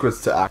 the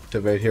secrets to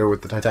activate here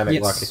with the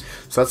Titanic Lucky.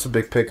 So that's a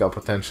big pickup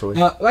potentially.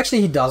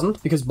 Actually, he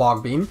doesn't because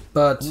Bog Beam.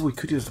 But we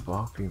could use the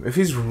Bog Beam if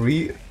he's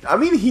I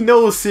mean, he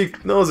knows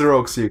the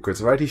Rogue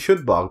secrets, right? He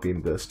should Bog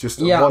Beam this just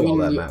to avoid all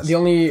that mess. The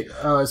only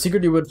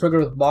secret you would trigger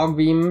with Bog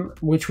Beam,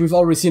 which we've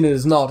already seen it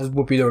is not,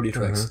 would be Dirty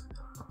Tricks.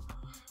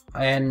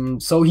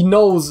 And so he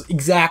knows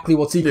exactly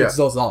what secrets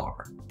those are.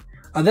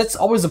 That's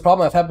always the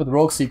problem I've had with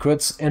Rogue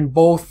secrets, and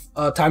both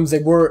times they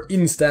were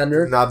in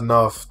Standard. Not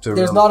enough to.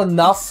 There's not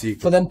enough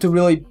for them to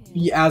really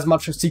be as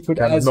much a secret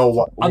as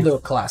other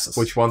classes.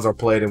 Which ones are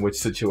played in which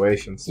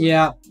situations.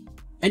 Yeah.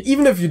 And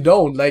even if you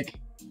don't, like,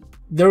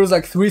 there was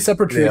like 3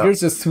 separate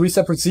triggers, there's 3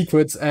 separate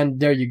secrets, and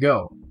there you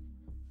go.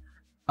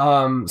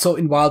 So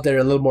in Wild they're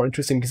a little more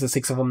interesting because there's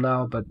 6 of them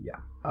now, but yeah.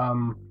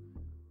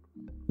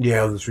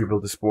 Yeah, let's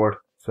rebuild this board.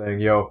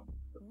 Saying, yo,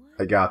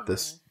 I got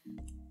this.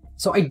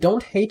 So I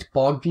don't hate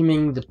Bog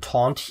Beaming the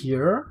taunt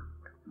here.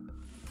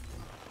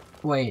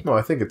 Wait. No,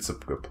 I think it's a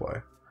good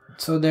play.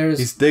 So there's...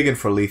 He's digging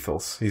for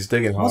lethals. He's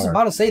digging hard. I was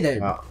about to say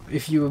that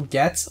if you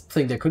get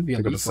something, there could be a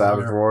lethal.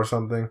 Savage Roar or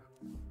something.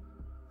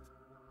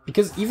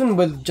 Because even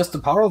with just the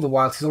power of the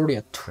Wilds, he's already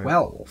at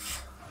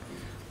 12.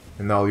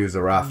 And now I'll use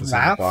the Wrath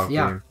and Bog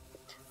Beam.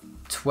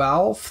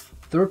 12,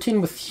 13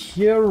 with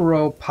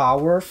Hero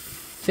Power,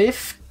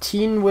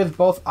 15 with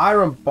both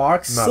Iron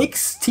Bark,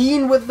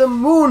 16 with the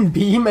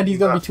Moonbeam, and he's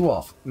gonna be 2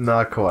 off.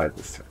 Not quite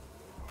this time.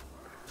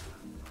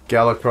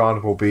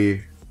 Galakron will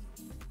be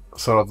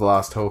sort of the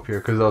last hope here,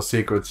 because those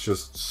secrets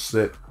just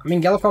sit. I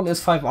mean, Galakron is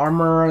 5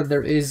 armor,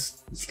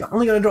 he's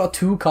only gonna draw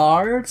 2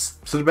 cards.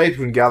 It's a debate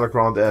between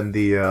Galakron and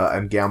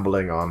and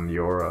gambling on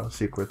your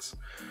secrets.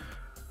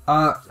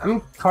 I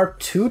mean, card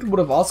 2 would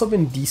have also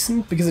been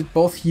decent, because it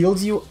both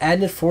heals you,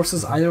 and it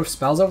forces either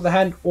spells out of the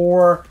hand,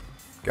 or...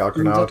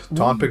 Galakron out.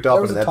 Taunt picked up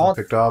and Edmund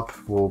picked up.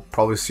 We'll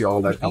probably see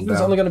all that come down.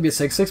 It's only going to be a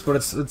 6-6, but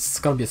it's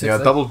going to be a 6-6. Yeah,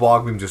 double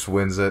Bog Beam just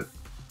wins it.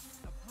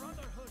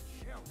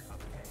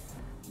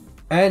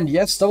 And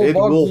yes, double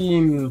Bog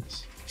Beam.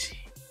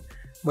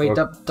 Wait,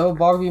 double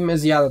Bog Beam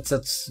is,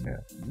 that's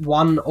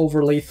 1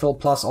 over lethal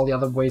plus all the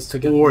other ways to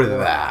get... Or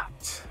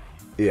that.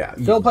 Yeah.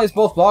 Phil plays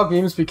both Bog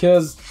Beams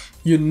because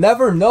you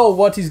never know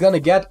what he's going to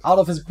get out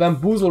of his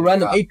Bamboozle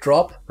random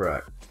 8-drop.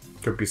 Right.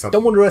 Could be something.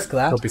 Don't want to risk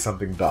that. Could be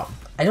something dumb.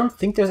 I don't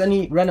think there's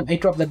any random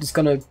 8-drop that is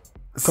gonna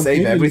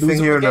save everything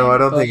here. No, I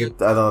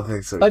don't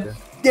think so. But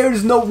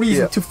there's no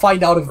reason to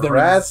find out if there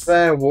is.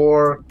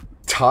 RazvanWar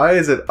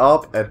ties it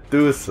up at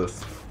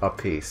deuces a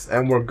piece,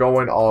 and we're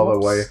going all the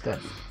way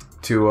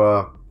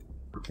to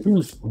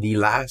the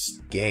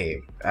last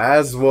game.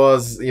 As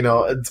was,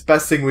 it's the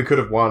best thing we could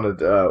have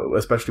wanted,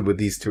 especially with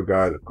these 2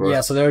 guys, of course.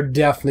 Yeah, so they're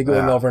definitely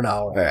going over an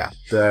hour.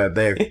 Yeah,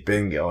 they've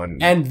been going.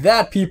 And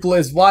that, people,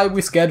 is why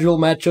we schedule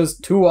matches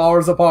 2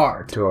 hours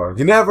apart. 2 hours.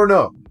 You never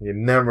know. You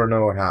never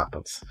know what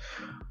happens.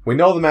 We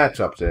know the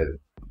matchup, Jaden.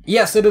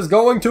 Yes, it is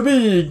going to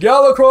be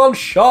Galakron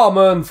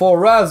Shaman for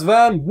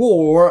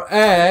RazvanWar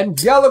and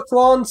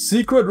Galakron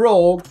Secret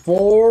Rogue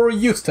for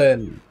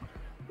Iustin.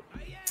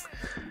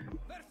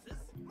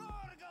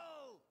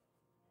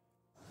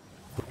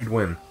 Who'd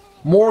win?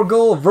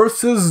 Morgul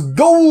versus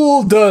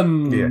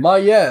Golden!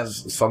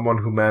 Maiev. Someone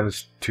who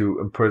managed to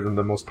imprison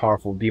the most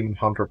powerful demon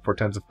hunter for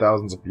tens of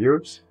thousands of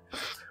years?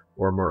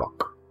 Or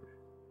Murloc?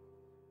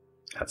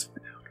 That's fine.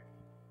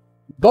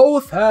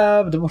 Both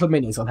have devoted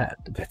manias on hand.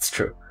 That's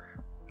true.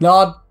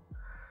 Not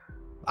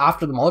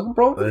after the Mulligan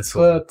broke,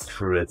 but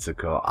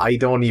critical. I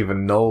don't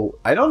even know.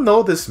 I don't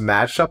know this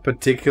matchup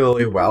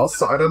particularly well,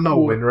 so I don't know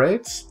win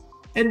rates.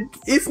 And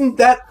isn't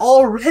that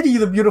already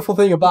the beautiful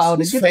thing about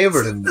it? Who's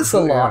favored in this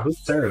a lot? Who's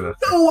third?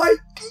 No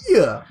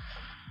idea.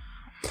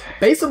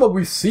 Based on what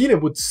we've seen,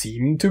 it would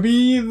seem to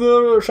be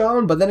the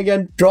Shaman, but then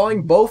again,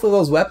 drawing both of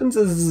those weapons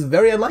is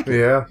very unlikely.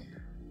 Yeah.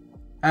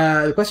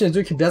 The question is, do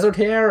you keep Desert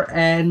Hair,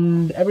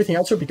 and everything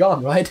else should be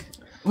gone, right?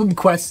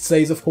 Quest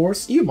says, of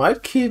course. You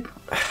might keep...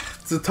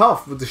 It's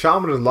tough. With the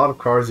Shaman, there's a lot of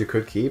cards you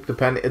could keep.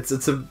 It's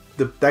the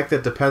deck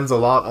that depends a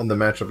lot on the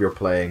matchup you're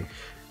playing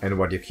and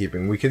what you're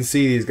keeping. We can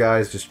see these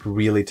guys just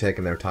really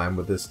taking their time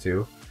with this,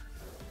 too.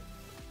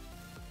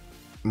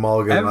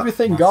 Mulligan...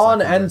 Everything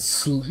gone, and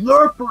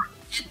Slurper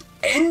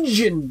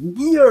Engine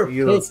here.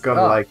 It's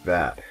gonna like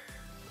that.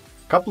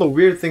 Couple of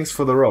weird things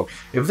for the Rogue.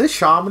 If this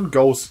Shaman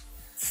goes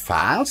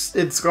fast,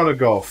 it's gonna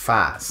go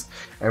fast.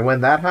 And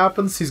when that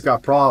happens, he's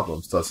got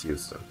problems, does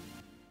Iustin.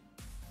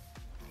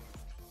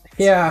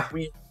 Yeah.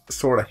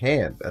 sort of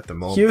hand at the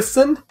moment.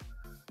 Iustin,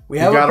 we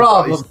have a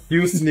problem.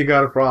 Iustin, you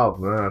got a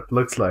problem. It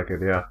looks like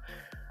it, yeah.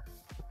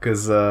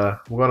 Because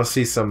we're gonna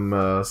see some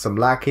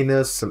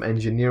lackiness, some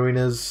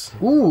engineeriness.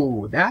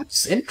 Ooh,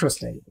 that's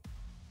interesting.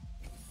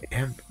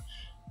 Ambush.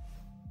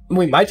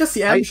 We might just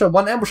see ambush on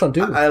 1, ambush on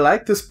 2. I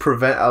like this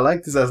I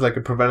like this as like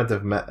a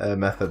preventative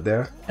method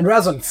there. And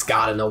Razvan's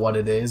gotta know what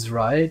it is,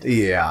 right?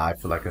 Yeah, I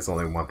feel like it's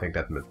only one thing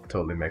that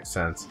totally makes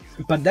sense.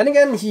 But then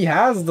again, he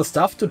has the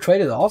stuff to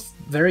trade it off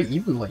very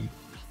evenly.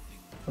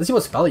 Let's see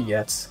what spell he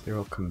gets. Here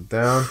will come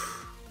down.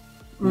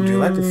 Ooh, do you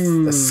like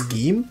the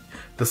scheme?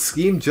 The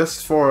scheme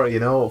just for, you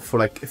know, for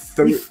like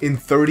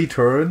 30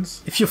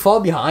 turns. If you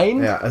fall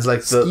behind, yeah, it's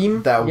like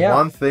that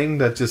one thing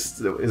that just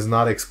is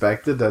not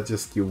expected, that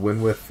just you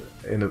win with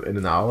in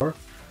an hour.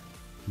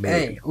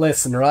 Maybe. Hey,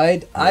 listen,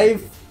 right? I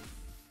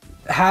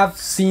have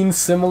seen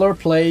similar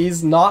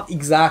plays, not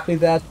exactly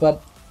that,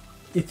 but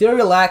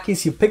Ethereal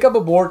Lackeys, you pick up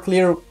a board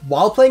clear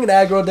while playing an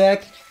aggro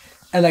deck,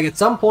 and like at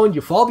some point you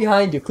fall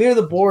behind, you clear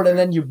the board, and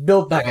then you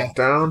build back up.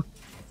 Down.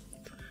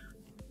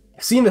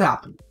 I've seen it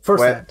happen.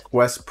 First hand.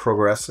 Quest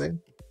progressing.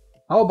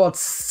 How about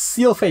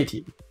Seal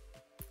Fate?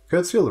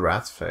 Could seal the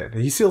Rat's Fate.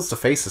 He seals the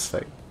Face's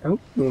Fate. Oh,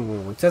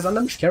 it says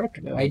undamaged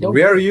character. I don't.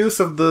 Rare use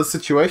of the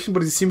situation,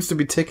 but he seems to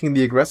be taking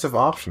the aggressive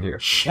option here.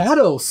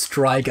 Shadow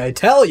Strike, I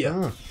tell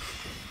you.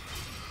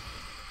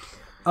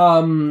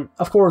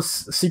 Of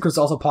course, Secret's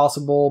also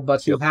possible,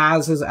 but he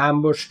has his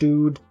ambush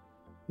dude.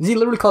 Is he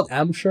literally called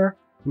Ambusher?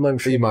 I'm not even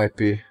sure. He might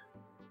be.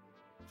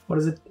 What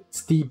is it?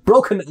 It's the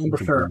Broken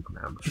Ambusher.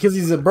 Because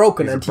he's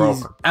broken and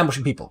he's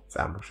ambushing people. It's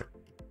ambushing.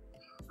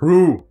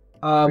 True.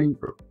 I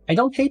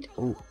don't hate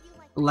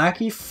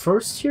Lackey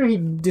first here. He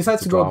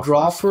decides to go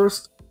draw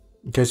first.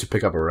 In case you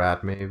pick up a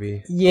rat,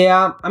 maybe.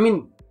 Yeah, I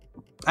mean,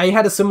 I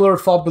had a similar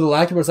thought with the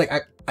Lackey, where it's like,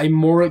 I'm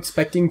more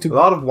expecting to... A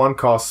lot of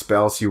one-cost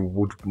spells you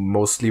would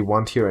mostly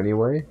want here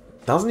anyway.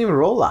 Doesn't even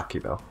roll Lackey,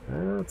 though.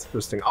 That's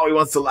interesting. Oh, he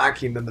wants the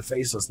Lackey and then the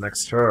Faceless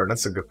next turn.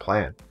 That's a good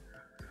plan.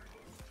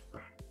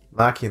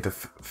 Lackey into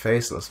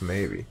Faceless,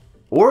 maybe.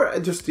 Or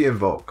just the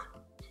Invoke.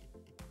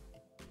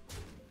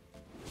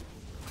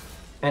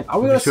 And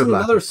are we gonna see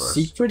another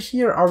secret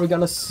here? Are we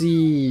gonna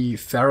see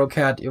Pharaoh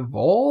Cat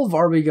evolve?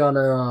 Are we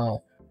gonna...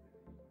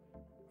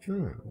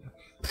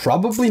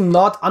 Probably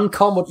not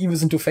uncommon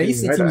Evil's into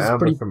Face. It seems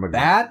pretty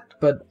bad,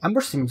 but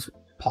Ambush seems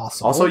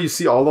possible. Also, you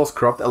see all those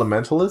corrupt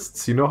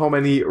elementalists? You know how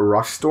many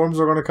Rush Storms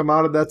are gonna come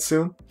out of that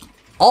soon?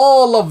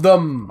 All of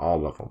them!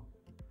 All of them.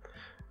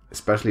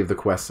 Especially if the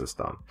quest is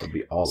done. It'll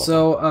be all of them.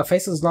 So,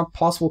 Faceless is not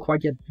possible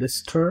quite yet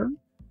this turn.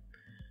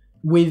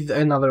 With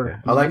another...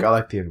 Yeah, I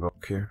like the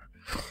Invoke here.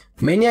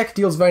 Maniac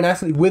deals very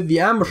nicely with the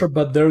Ambusher,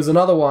 but there's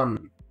another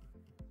one.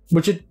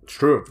 Which it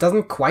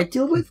doesn't quite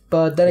deal with,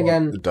 but then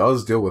again... It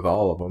does deal with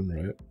all of them,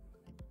 right?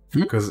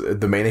 Because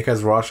the Maniac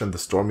has Rush and the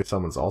Stormy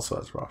Summons also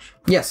has Rush.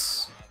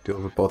 Yes.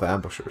 Deals with both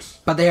Ambushers.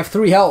 But they have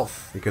 3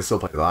 health. You can still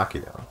play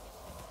Lucky now.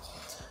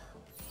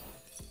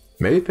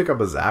 Maybe pick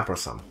up a Zap or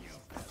something.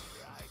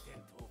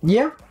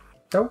 Yeah,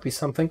 that would be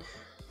something.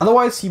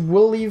 Otherwise, he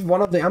will leave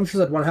one of the Ambushers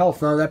at 1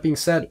 health. Now, that being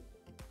said,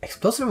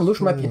 Explosive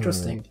Evolution might be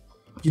interesting.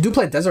 You do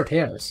play Desert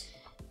Hares.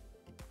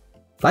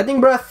 Lightning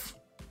Breath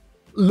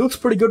looks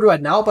pretty good right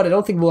now, but I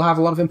don't think will have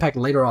a lot of impact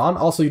later on.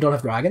 Also, you don't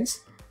have dragons.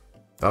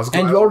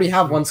 And you already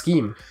have 1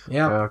 scheme.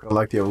 Yeah. I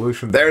like the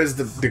evolution. There's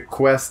the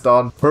quest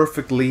done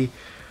perfectly.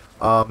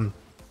 And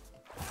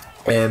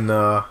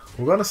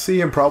we're gonna see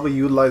him probably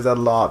utilize that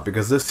a lot,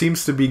 because this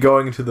seems to be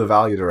going into the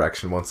value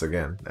direction once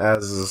again,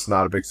 as is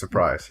not a big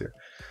surprise here.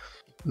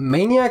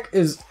 Maniac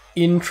is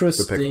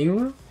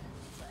interesting.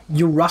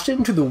 You rush it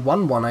into the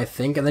 1/1, I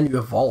think, and then you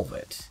evolve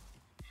it.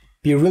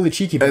 Be really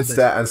cheeky about it.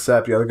 And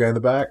stab the other guy in the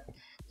back?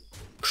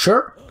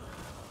 Sure.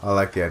 I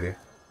like the idea.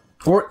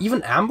 Or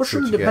even ambush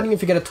him, depending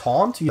if you get a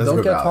taunt. You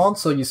don't get a taunt,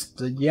 so you...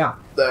 yeah.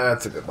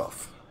 That's a good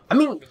buff. I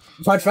mean,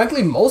 quite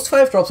frankly, most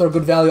 5-drops are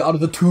good value out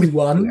of the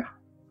 2/1. Yeah.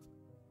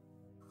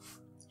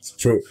 It's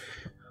true.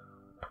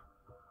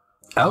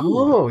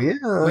 Oh,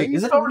 yeah. Wait,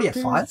 is it already at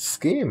 5?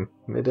 Scheme.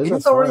 It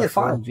is already at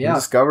 5, yeah. You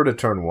discovered it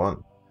turn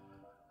 1.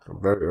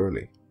 Very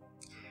early.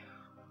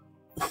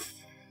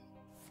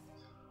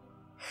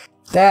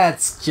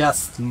 That's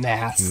just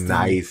nasty.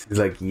 Nice. He's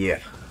like, yeah,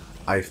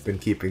 I've been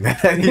keeping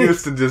that. And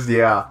Iustin just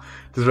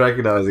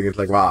recognizing it.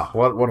 Like, wow,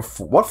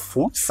 what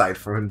foresight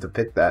for him to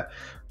pick that.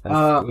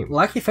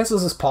 Lucky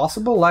Faceless is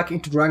possible. Lucky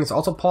into Dragon is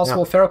also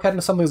possible. Pharaoh Cat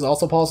into something is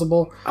also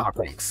possible.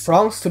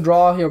 Bronx to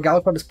draw your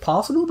Galakrond is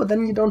possible, but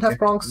then you don't have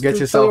Bronx to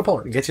kill your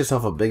opponent. Get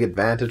yourself a big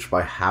advantage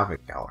by having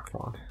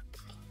Galakrond.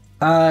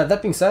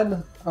 That being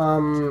said,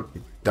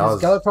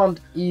 Galakrond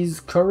is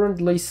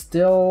currently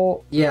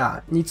still...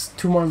 yeah, needs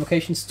 2 more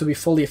invocations to be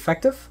fully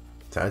effective.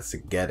 Tries to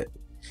get it.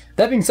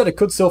 That being said, it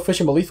could still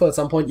fish him a lethal at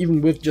some point, even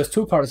with just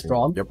 2 cards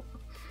drawn. Yep.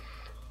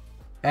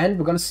 And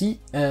we're gonna see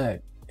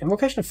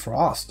Invocation of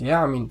Frost.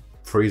 Yeah, I mean...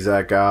 freeze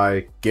that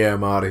guy, get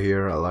him out of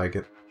here, I like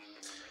it.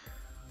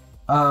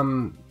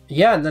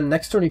 Yeah, and then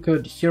next turn he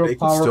could Hero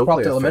Power,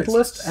 prop the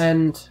Elementalist,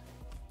 and...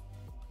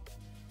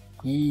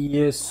 he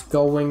is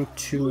going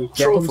to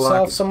get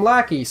himself some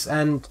lackeys,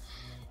 and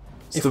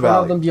if one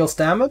of them deals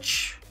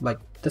damage, like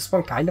this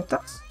one kind of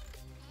does,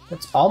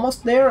 it's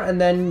almost there, and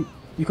then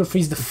you could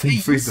freeze the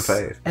face. Freeze the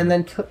face. And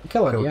then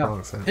kill it,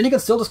 yeah. And you can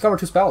still discover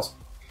 2 spells.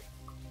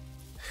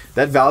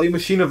 That value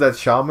machine of that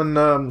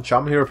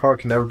shaman hero power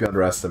can never be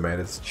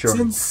underestimated. It's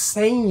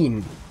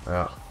insane.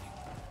 Yeah.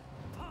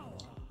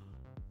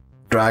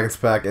 Dragon's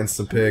Pack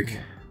instant pick.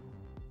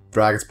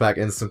 Dragon's Pack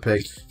instant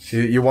pick.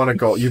 You want to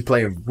go?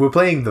 We're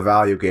playing the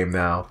value game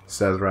now,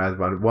 says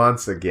Razvan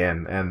once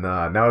again, and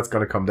now it's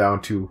gonna come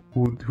down to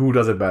who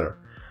does it better.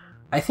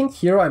 I think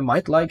here I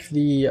might like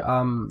the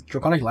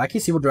Draconic Lackey.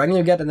 See what dragon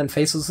you get, and then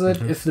faces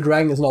it. If the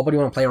dragon is not what you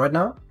want to play right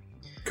now.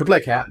 Could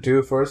play cat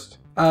too first.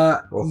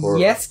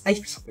 Yes, I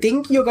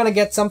think you're gonna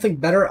get something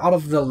better out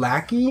of the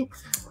Lackey.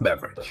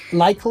 Beverage.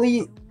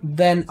 Likely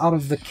than out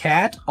of the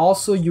cat.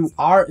 Also, you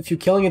are, if you're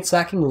killing it,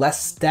 sacking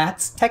less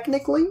stats,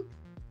 technically.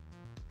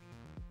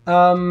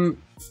 Yeah.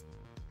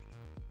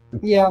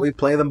 We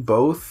play them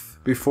both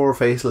before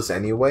Faceless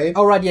anyway.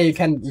 Oh, right, yeah, you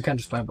can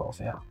just play both,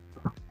 yeah.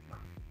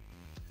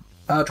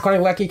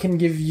 Draconic Lackey can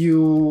give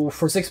you,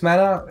 for 6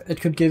 mana, it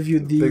could give you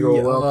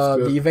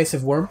the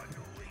Evasive Worm.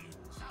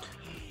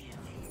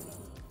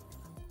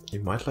 You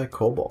might like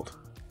Cobalt.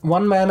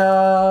 1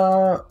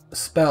 mana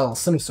spell,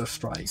 Sinister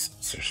Strike.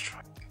 Sinister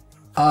Strike.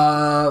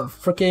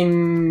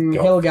 Freaking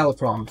Hail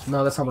Gallopron.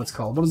 No, that's not what it's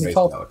called. What is it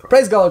called?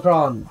 Praise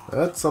Gallopron!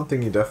 That's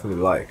something you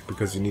definitely like,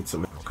 because you need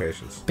some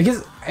invocations.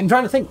 Because, I'm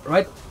trying to think,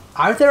 right?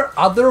 Are there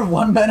other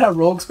 1 mana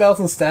rogue spells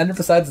in Standard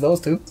besides those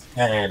 2?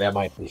 Yeah, that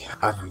might be.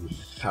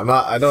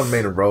 I don't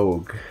mean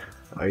rogue.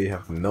 I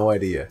have no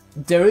idea.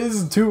 There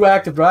is 2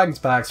 active Dragons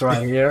packs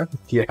right here.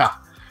 Yeah.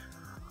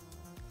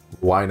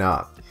 Why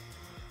not?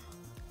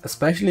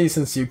 Especially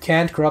since you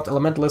can't corrupt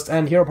Elementalist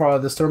and Hero Power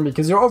this turn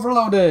because you're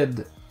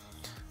overloaded.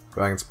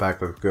 Dragon's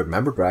Pack looked good.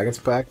 Remember Dragon's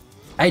Pack?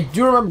 I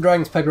do remember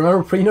Dragon's Pack.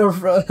 Remember pre-nerf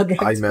Dragon's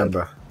Pack? I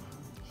remember.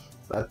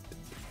 That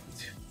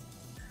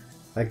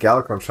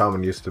Galakrond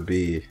Shaman used to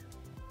be...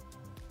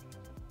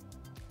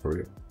 for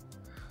real.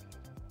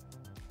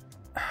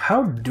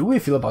 How do we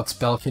feel about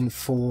Spellkin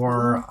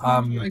for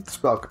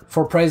Spellkin.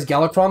 for Praise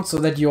Galakrond so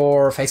that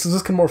your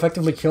faceless can more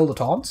effectively kill the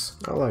taunts?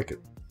 I like it.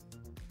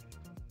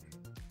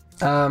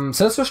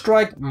 Sinister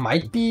Strike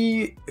might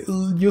be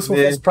useful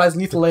for surprise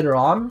lethal later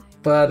on,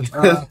 but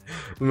I'm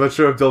not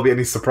sure if there'll be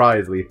any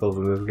surprise lethals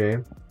in this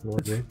game.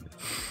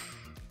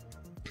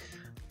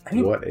 I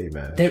mean, what a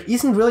match. There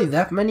isn't really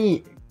that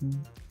many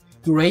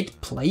great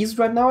plays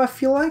right now, I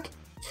feel like.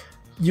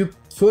 You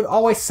could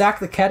always sack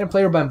the cat and play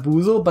your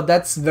Bamboozle, but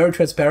that's very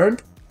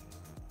transparent.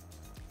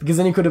 Because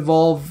then you could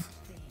evolve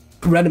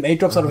random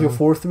 8-drops out of your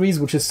 4-3s,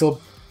 which is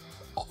still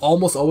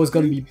almost always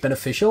going to be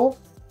beneficial.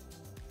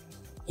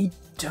 I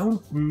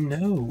don't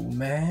know,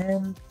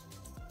 man.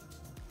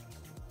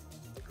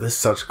 This is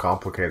such a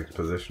complicated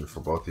position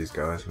for both these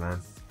guys, man.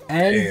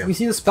 And we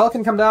see the spell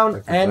can come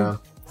down, and...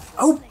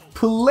 Oh,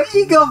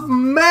 Plague of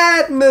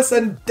Madness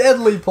and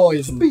Deadly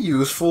Poison! Be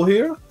useful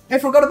here. I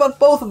forgot about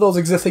both of those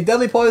existing.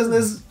 Deadly Poison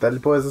is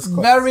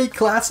very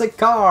classic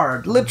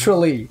card,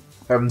 literally.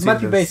 Might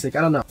be basic,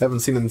 I don't know.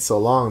 Haven't seen it in so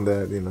long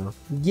that, you know.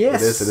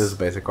 Yes. It is a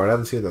basic card. I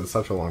haven't seen it in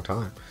such a long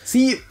time.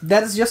 See,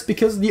 that is just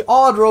because the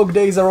Odd Rogue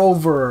days are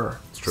over.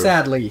 True.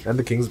 Sadly. And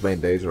the Kingsbane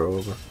days are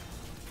over.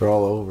 They're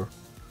all over.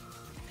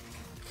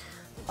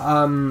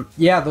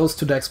 Yeah, those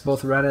 2 decks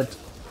both ran it.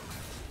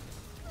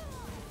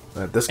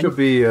 This could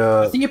be...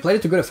 I think you played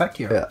it to good effect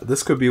here. Yeah,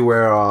 this could be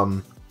where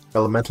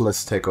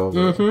Elementalists take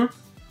over.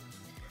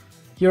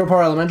 Hero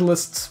Power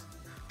Elementalists,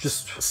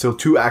 just... Still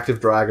 2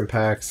 active Dragon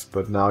packs,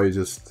 but now you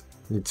just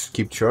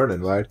keep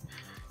churning, right?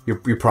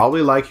 You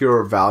probably like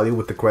your value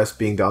with the quest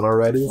being done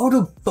already. Oh,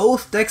 do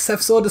both decks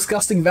have so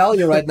disgusting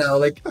value right now?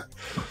 Like...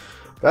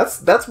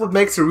 That's what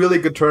makes a really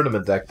good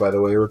tournament deck, by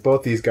the way, with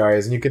both these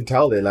guys, and you can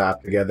tell they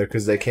lap together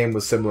because they came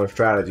with similar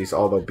strategies,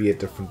 although be it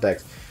different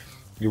decks.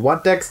 You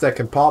want decks that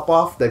can pop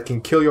off, that can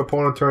kill your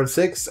opponent turn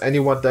 6, and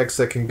you want decks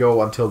that can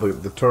go until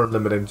the turn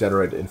limit and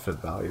generate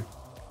infinite value.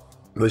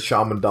 The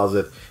Shaman does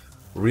it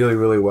really,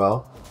 really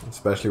well,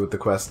 especially with the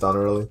quest done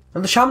early.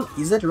 And the Shaman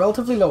is at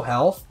relatively low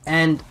health,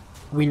 and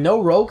we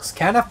know rogues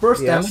can have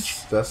burst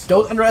damage.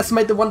 Don't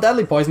underestimate the 1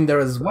 Deadly Poison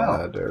there as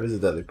well. There is a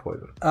Deadly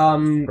Poison.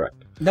 Correct.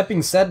 That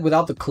being said,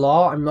 without the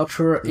Claw, I'm not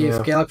sure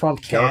if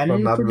Galakrond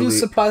can produce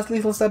surprise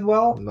lethals that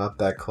well. Not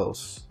that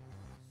close.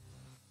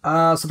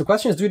 So the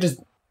question is, do you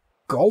just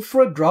go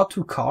for it, draw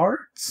 2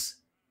 cards?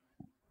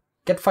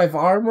 Get 5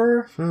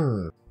 armor?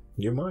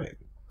 You might.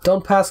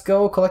 Don't pass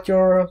go, collect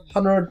your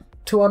 100,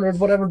 200,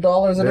 whatever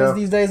dollars it is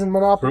these days in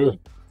Monopoly?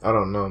 I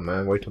don't know,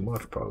 man. Way too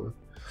much, probably.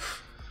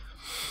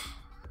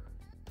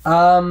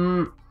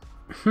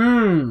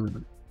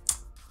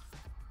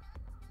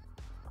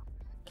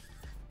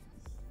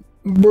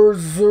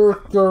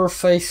 Berserker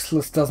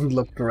Faceless doesn't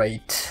look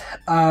great.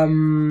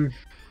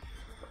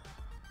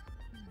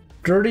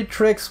 Dirty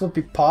Tricks would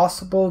be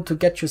possible to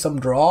get you some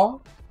draw.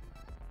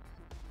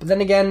 But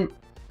then again,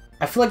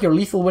 I feel like your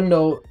lethal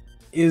window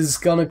is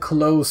gonna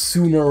close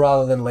sooner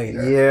rather than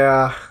later.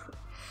 Yeah.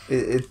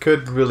 it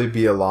could really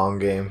be a long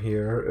game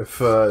here. If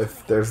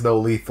there's no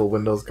lethal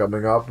windows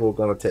coming up, we're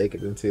gonna take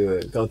it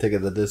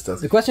the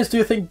distance. The question is, do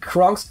you think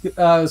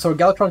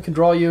Galakron can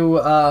draw you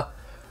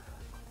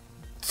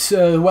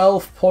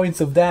 12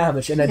 points of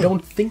damage? And I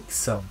don't think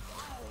so.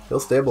 He'll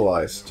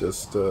stabilize.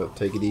 Just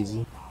take it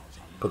easy.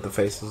 Put the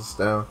faces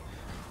down.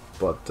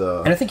 But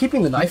and I think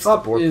keeping the knife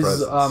up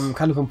is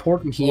kind of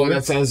important here. Well,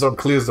 that Sandstorm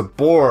clears the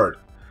board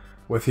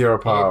with hero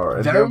power.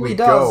 It very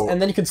does.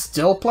 And then you can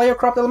still play your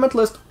Corrupt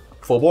Elementalist.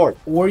 Full board.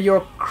 Or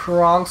your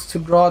Kronks to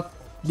draw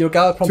your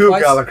Galakron Two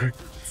twice. Galakron.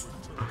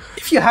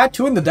 If you had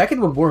two in the deck, it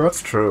would work.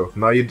 That's true.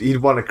 No,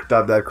 you'd want to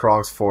dab that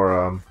Kronks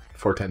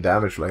for 10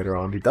 damage later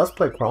on. He does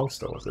play Kronks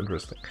though. It's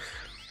interesting.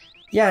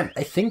 Yeah,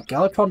 I think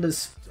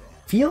Galakron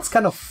feels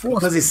kind of forced.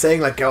 Because he's saying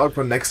like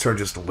Galakron next turn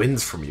just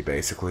wins for me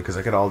basically. Because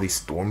I get all these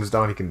storms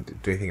down. He can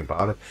do anything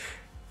about it.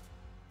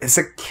 It's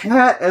a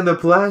cat and a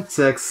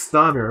blackjack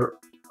stunner.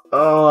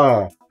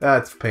 Oh,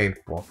 that's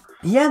painful.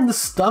 Yeah, and the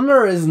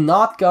stunner is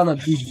not gonna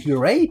be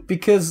great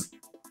because,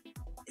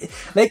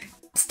 like,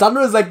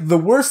 stunner is like the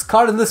worst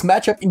card in this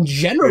matchup in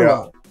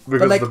general. Yeah,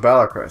 because like, of the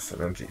Balakras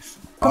energies.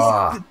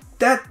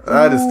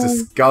 That is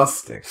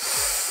disgusting.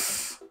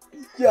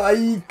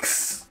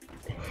 Yikes.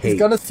 He's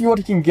gonna see what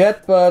he can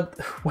get, but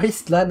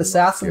Wasteland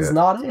Assassin's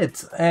not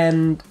it.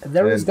 And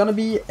there is gonna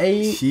be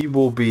a... He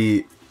will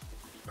be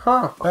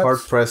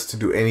hard-pressed to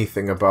do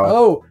anything about...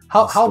 Oh,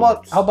 how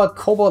about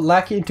Cobalt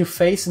Lackey into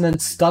face and then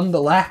stun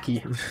the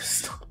Lackey?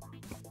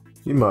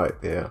 He might,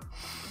 yeah.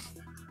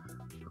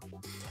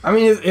 I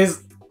mean,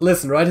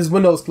 listen, right? His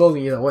window is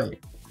closing either way.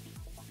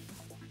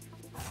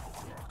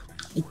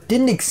 I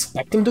didn't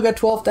expect him to get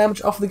 12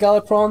 damage off the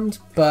Galakron,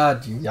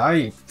 but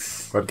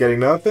yikes. But getting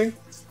nothing?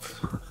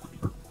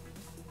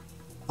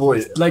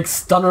 Boy. Like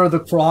stunner the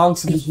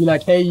Kronks and just be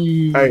like,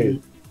 hey,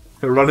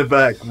 run it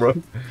back, bro.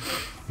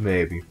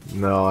 Maybe.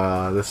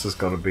 No, this is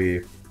gonna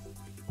be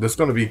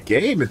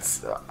game.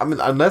 It's, I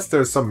mean, unless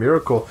there's some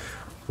miracle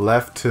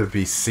left to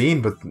be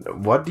seen, but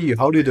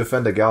how do you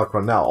defend a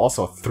Galakron now?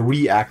 Also,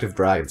 3 active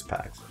Dragons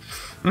packs.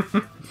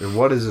 And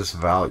what is this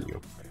value?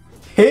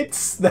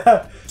 Hits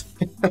the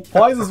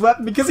poison's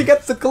weapon because he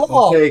gets the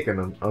claw.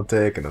 I'm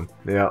taking him.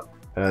 Yeah.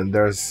 And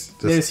there's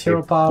just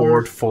hero power.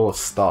 Board full of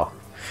stuff.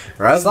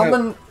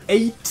 Summon 4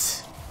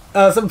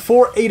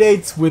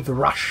 8/8s with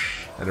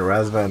Rush. And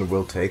Razvan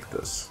will take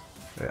this,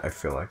 I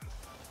feel like.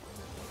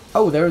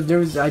 Oh,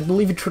 there's I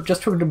believe it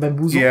just triggered a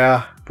Bamboozle.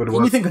 Yeah, but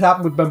anything could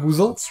happen with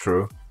Bamboozle. It's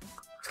true.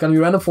 It's gonna be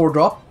random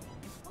 4-drop.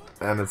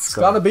 And it's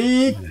gonna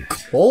be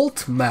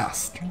Cult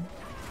Master.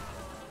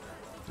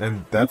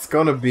 And that's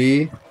gonna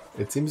be,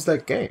 it seems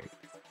like game.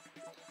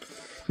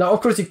 Now,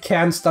 of course, you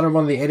can stun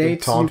one of the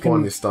 8/8s. Taunt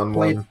one, you stun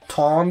one.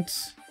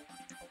 Taunt.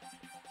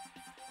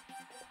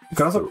 You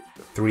can also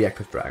 3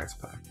 active Dragons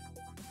pack.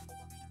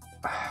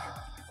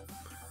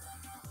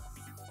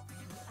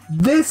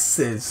 This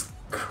is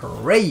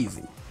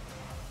crazy.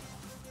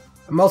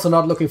 I'm also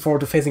not looking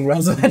forward to facing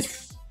Razvan.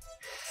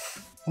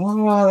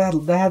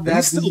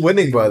 He's still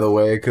winning, by the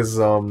way, because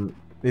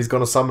he's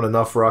gonna summon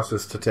enough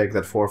rushes to take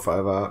that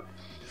 4/5 out.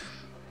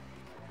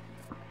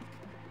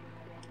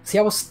 See,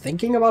 I was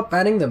thinking about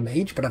banning the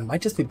mage, but I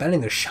might just be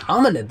banning the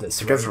shaman at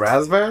this Against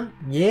Razvan?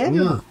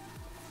 Yeah.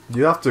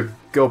 You have to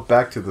go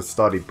back to the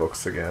study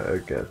books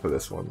again for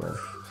this one, man.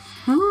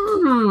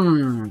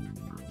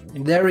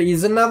 There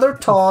is another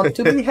taunt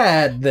to be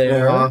had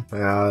there. Yeah,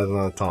 there's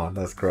another taunt.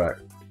 That's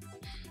correct.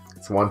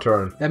 It's 1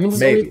 turn. That means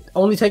it's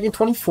only taking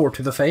 24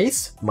 to the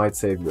face. Might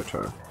save your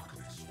turn.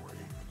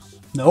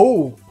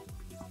 No.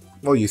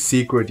 Well, you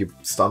secret, you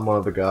stun one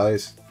of the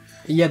guys.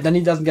 Yeah, then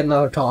he doesn't get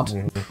another taunt.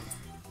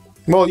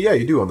 Well, yeah,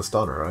 you do on the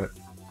stunner, right?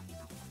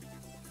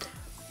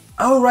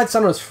 Oh, right,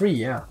 stunner is free,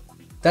 yeah.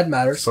 That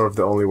matters. Sort of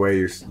the only way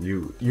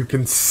you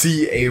can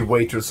see a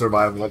way to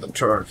survive with a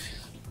turn.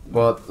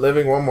 But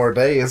living one more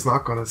day is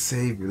not gonna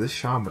save you. This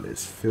shaman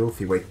is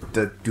filthy. Wait,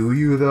 do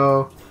you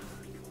though?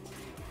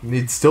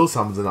 Need still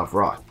summons enough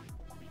rock.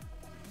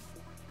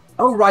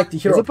 Oh right, the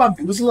hero. Is it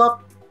Bamboozle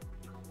up?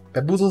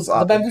 Bamboozle's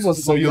up. The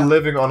Bamboozle's so you're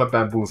living on a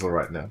Bamboozle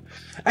right now.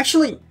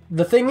 Actually,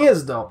 the thing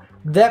is though,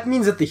 that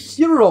means that the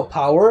hero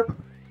power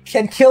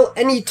can kill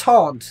any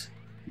taunt.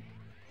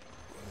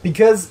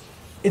 Because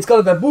it's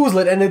gonna Bamboozle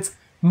it and it's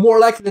more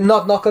likely than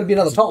not gonna be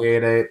another taunt.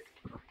 8/8.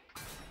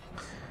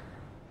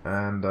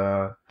 And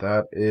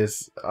that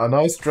is a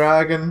nice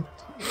dragon.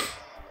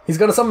 He's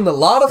gonna summon a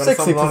lot of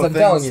 6/6s, I'm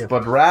telling you.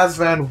 But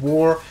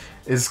RazvanWar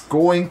is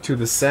going to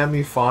the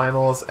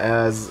semi-finals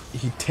as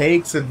he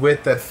takes it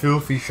with that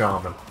filthy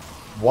shaman.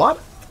 What?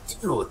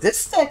 Dude,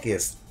 this deck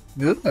is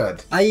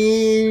good.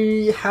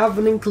 I have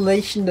an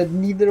inclination that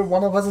neither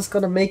one of us is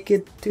gonna make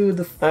it to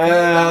the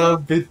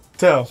final. It'll be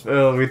tough.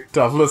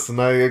 Listen,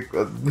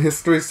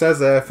 history says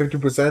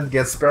 50%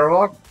 against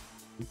Sparrowhawk.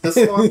 This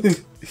one,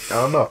 I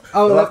don't know.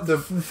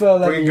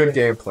 Pretty good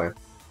game plan.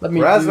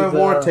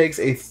 RazvanWar takes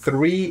a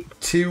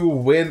 3-2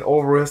 win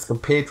over his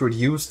compatriot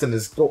Iustin.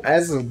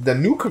 As the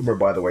newcomer,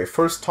 by the way,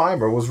 first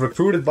timer, was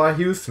recruited by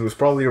Iustin, who's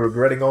probably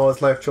regretting all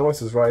his life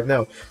choices right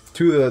now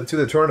to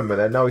the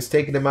tournament, and now he's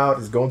taking him out.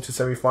 He's going to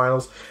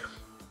semifinals.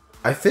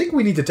 I think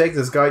we need to take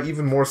this guy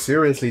even more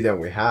seriously than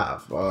we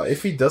have.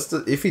 If he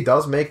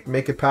does make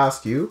it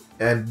past you,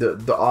 and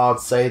the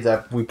odds say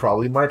that we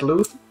probably might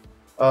lose,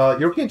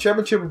 European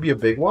Championship would be a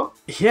big one.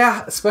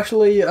 Yeah,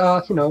 especially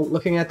you know,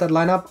 looking at that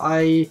lineup,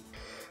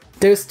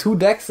 there's 2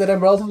 decks that I'm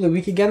relatively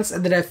weak against,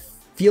 and that I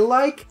feel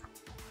like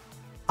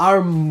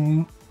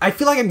I'm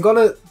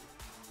gonna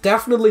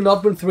definitely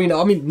not win 3-0.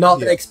 I mean, not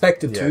that I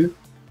expected to,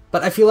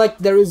 but I feel like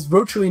there is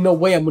virtually no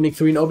way I'm winning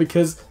 3-0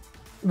 because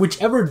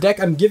whichever deck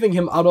I'm giving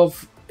him out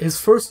of his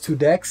first 2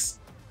 decks,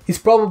 he's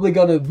probably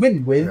gonna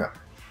win with. Yeah.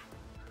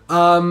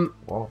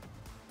 Wow.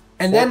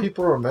 And then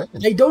people are mad.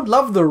 I don't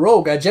love the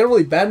rogue. I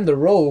generally ban the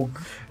rogue.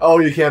 Oh,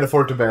 you can't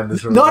afford to ban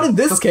this rogue. Not in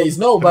this case,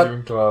 no.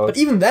 But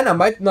even then, I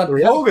might not. The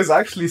rogue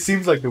actually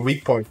seems like the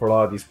weak point for a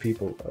lot of these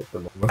people at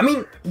the moment. I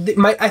mean,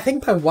 I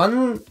think my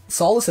one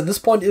solace at this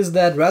point is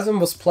that Razvan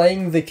was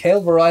playing the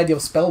Kale variety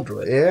of Spell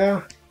Druid.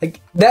 Yeah.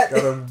 Like that.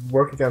 Gotta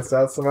work against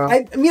that somehow.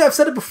 I mean, I've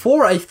said it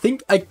before. I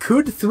think I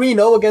could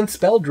 3-0 against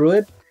Spell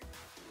Druid.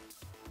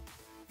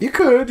 You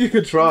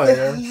could try.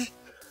 Yeah.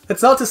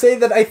 That's not to say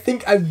that I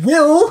think I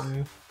will.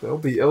 Yeah.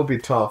 It'll be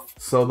tough.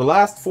 So the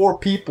last 4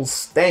 people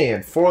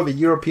stand for the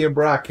European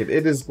bracket.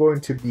 It is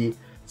going to be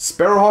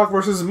Sparrowhawk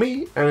versus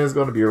me, and it's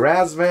going to be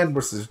Razvan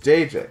versus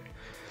JJ.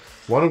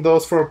 One of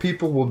those 4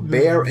 people will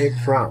bear a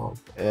crown,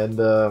 and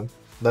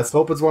let's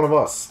hope it's one of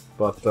us.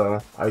 But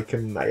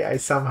I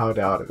somehow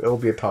doubt it. It'll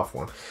be a tough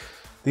one.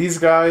 These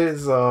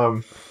guys,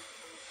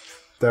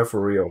 they're for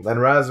real. And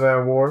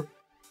RazvanWar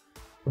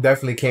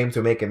definitely came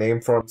to make a name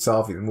for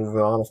himself. He's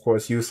moving on, of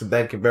course. Iustin,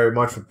 thank you very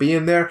much for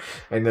being there,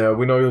 and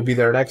we know you'll be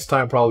there next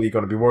time. Probably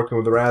going to be working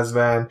with the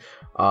Razvan,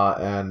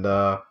 and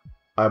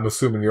I'm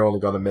assuming you're only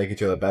going to make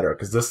each other better,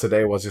 because this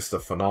today was just a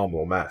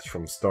phenomenal match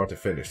from start to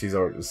finish. These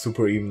are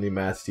super evenly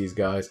matched, these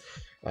guys,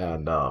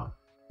 and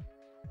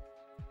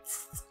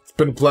it's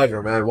been a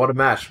pleasure, man. What a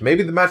match.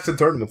 Maybe the match of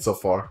the tournament so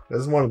far. This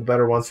is one of the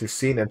better ones we've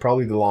seen, and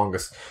probably the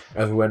longest,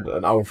 as we went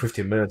an hour and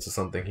 15 minutes or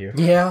something here.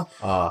 Yeah.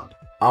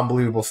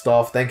 Unbelievable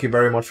stuff. Thank you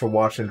very much for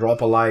watching.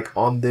 Drop a like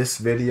on this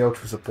video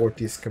to support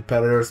these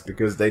competitors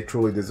because they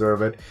truly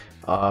deserve it.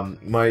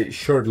 My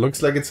shirt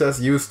looks like it says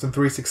Iustin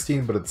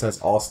 316, but it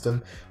says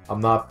Austin. I'm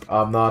not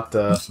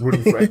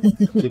rooting for any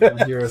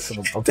kid here, so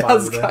I'm fine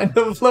with that. Kind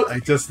of look. I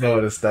just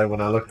noticed that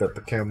when I looked at the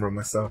camera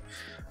myself.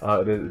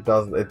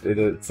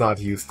 It's not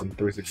Iustin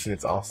 316,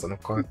 it's Austin,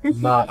 of course.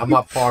 I'm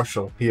not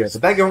partial here. So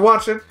thank you for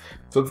watching.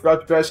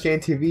 Subscribe to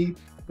TrashcanTV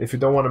if you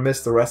don't want to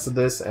miss the rest of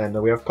this,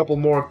 and we have a couple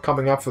more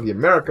coming up for the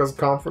Americas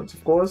Conference,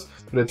 of course,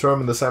 to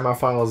determine the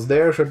semifinals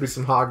there. Should be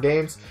some hot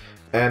games,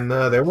 and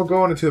then we're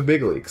going into the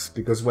big leagues,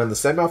 because when the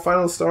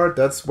semifinals start,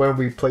 that's when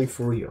we play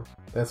for real.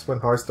 That's when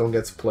Hearthstone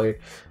gets played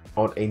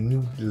on a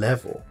new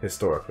level,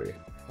 historically.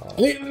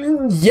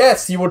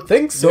 Yes, you would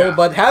think so, yeah.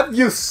 But have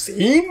you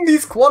seen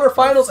these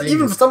quarterfinals?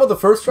 Even some of the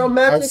first round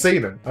matches?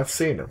 I've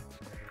seen them.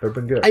 They've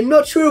been good. I'm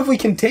not sure if we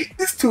can take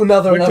this to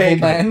another level,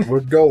 man. We're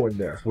going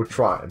there. We're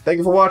trying. Thank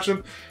you for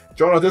watching.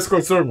 Join our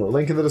Discord server.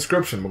 Link in the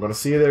description. We're going to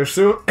see you there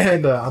soon.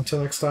 And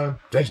until next time,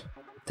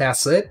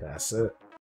 that's it. That's it.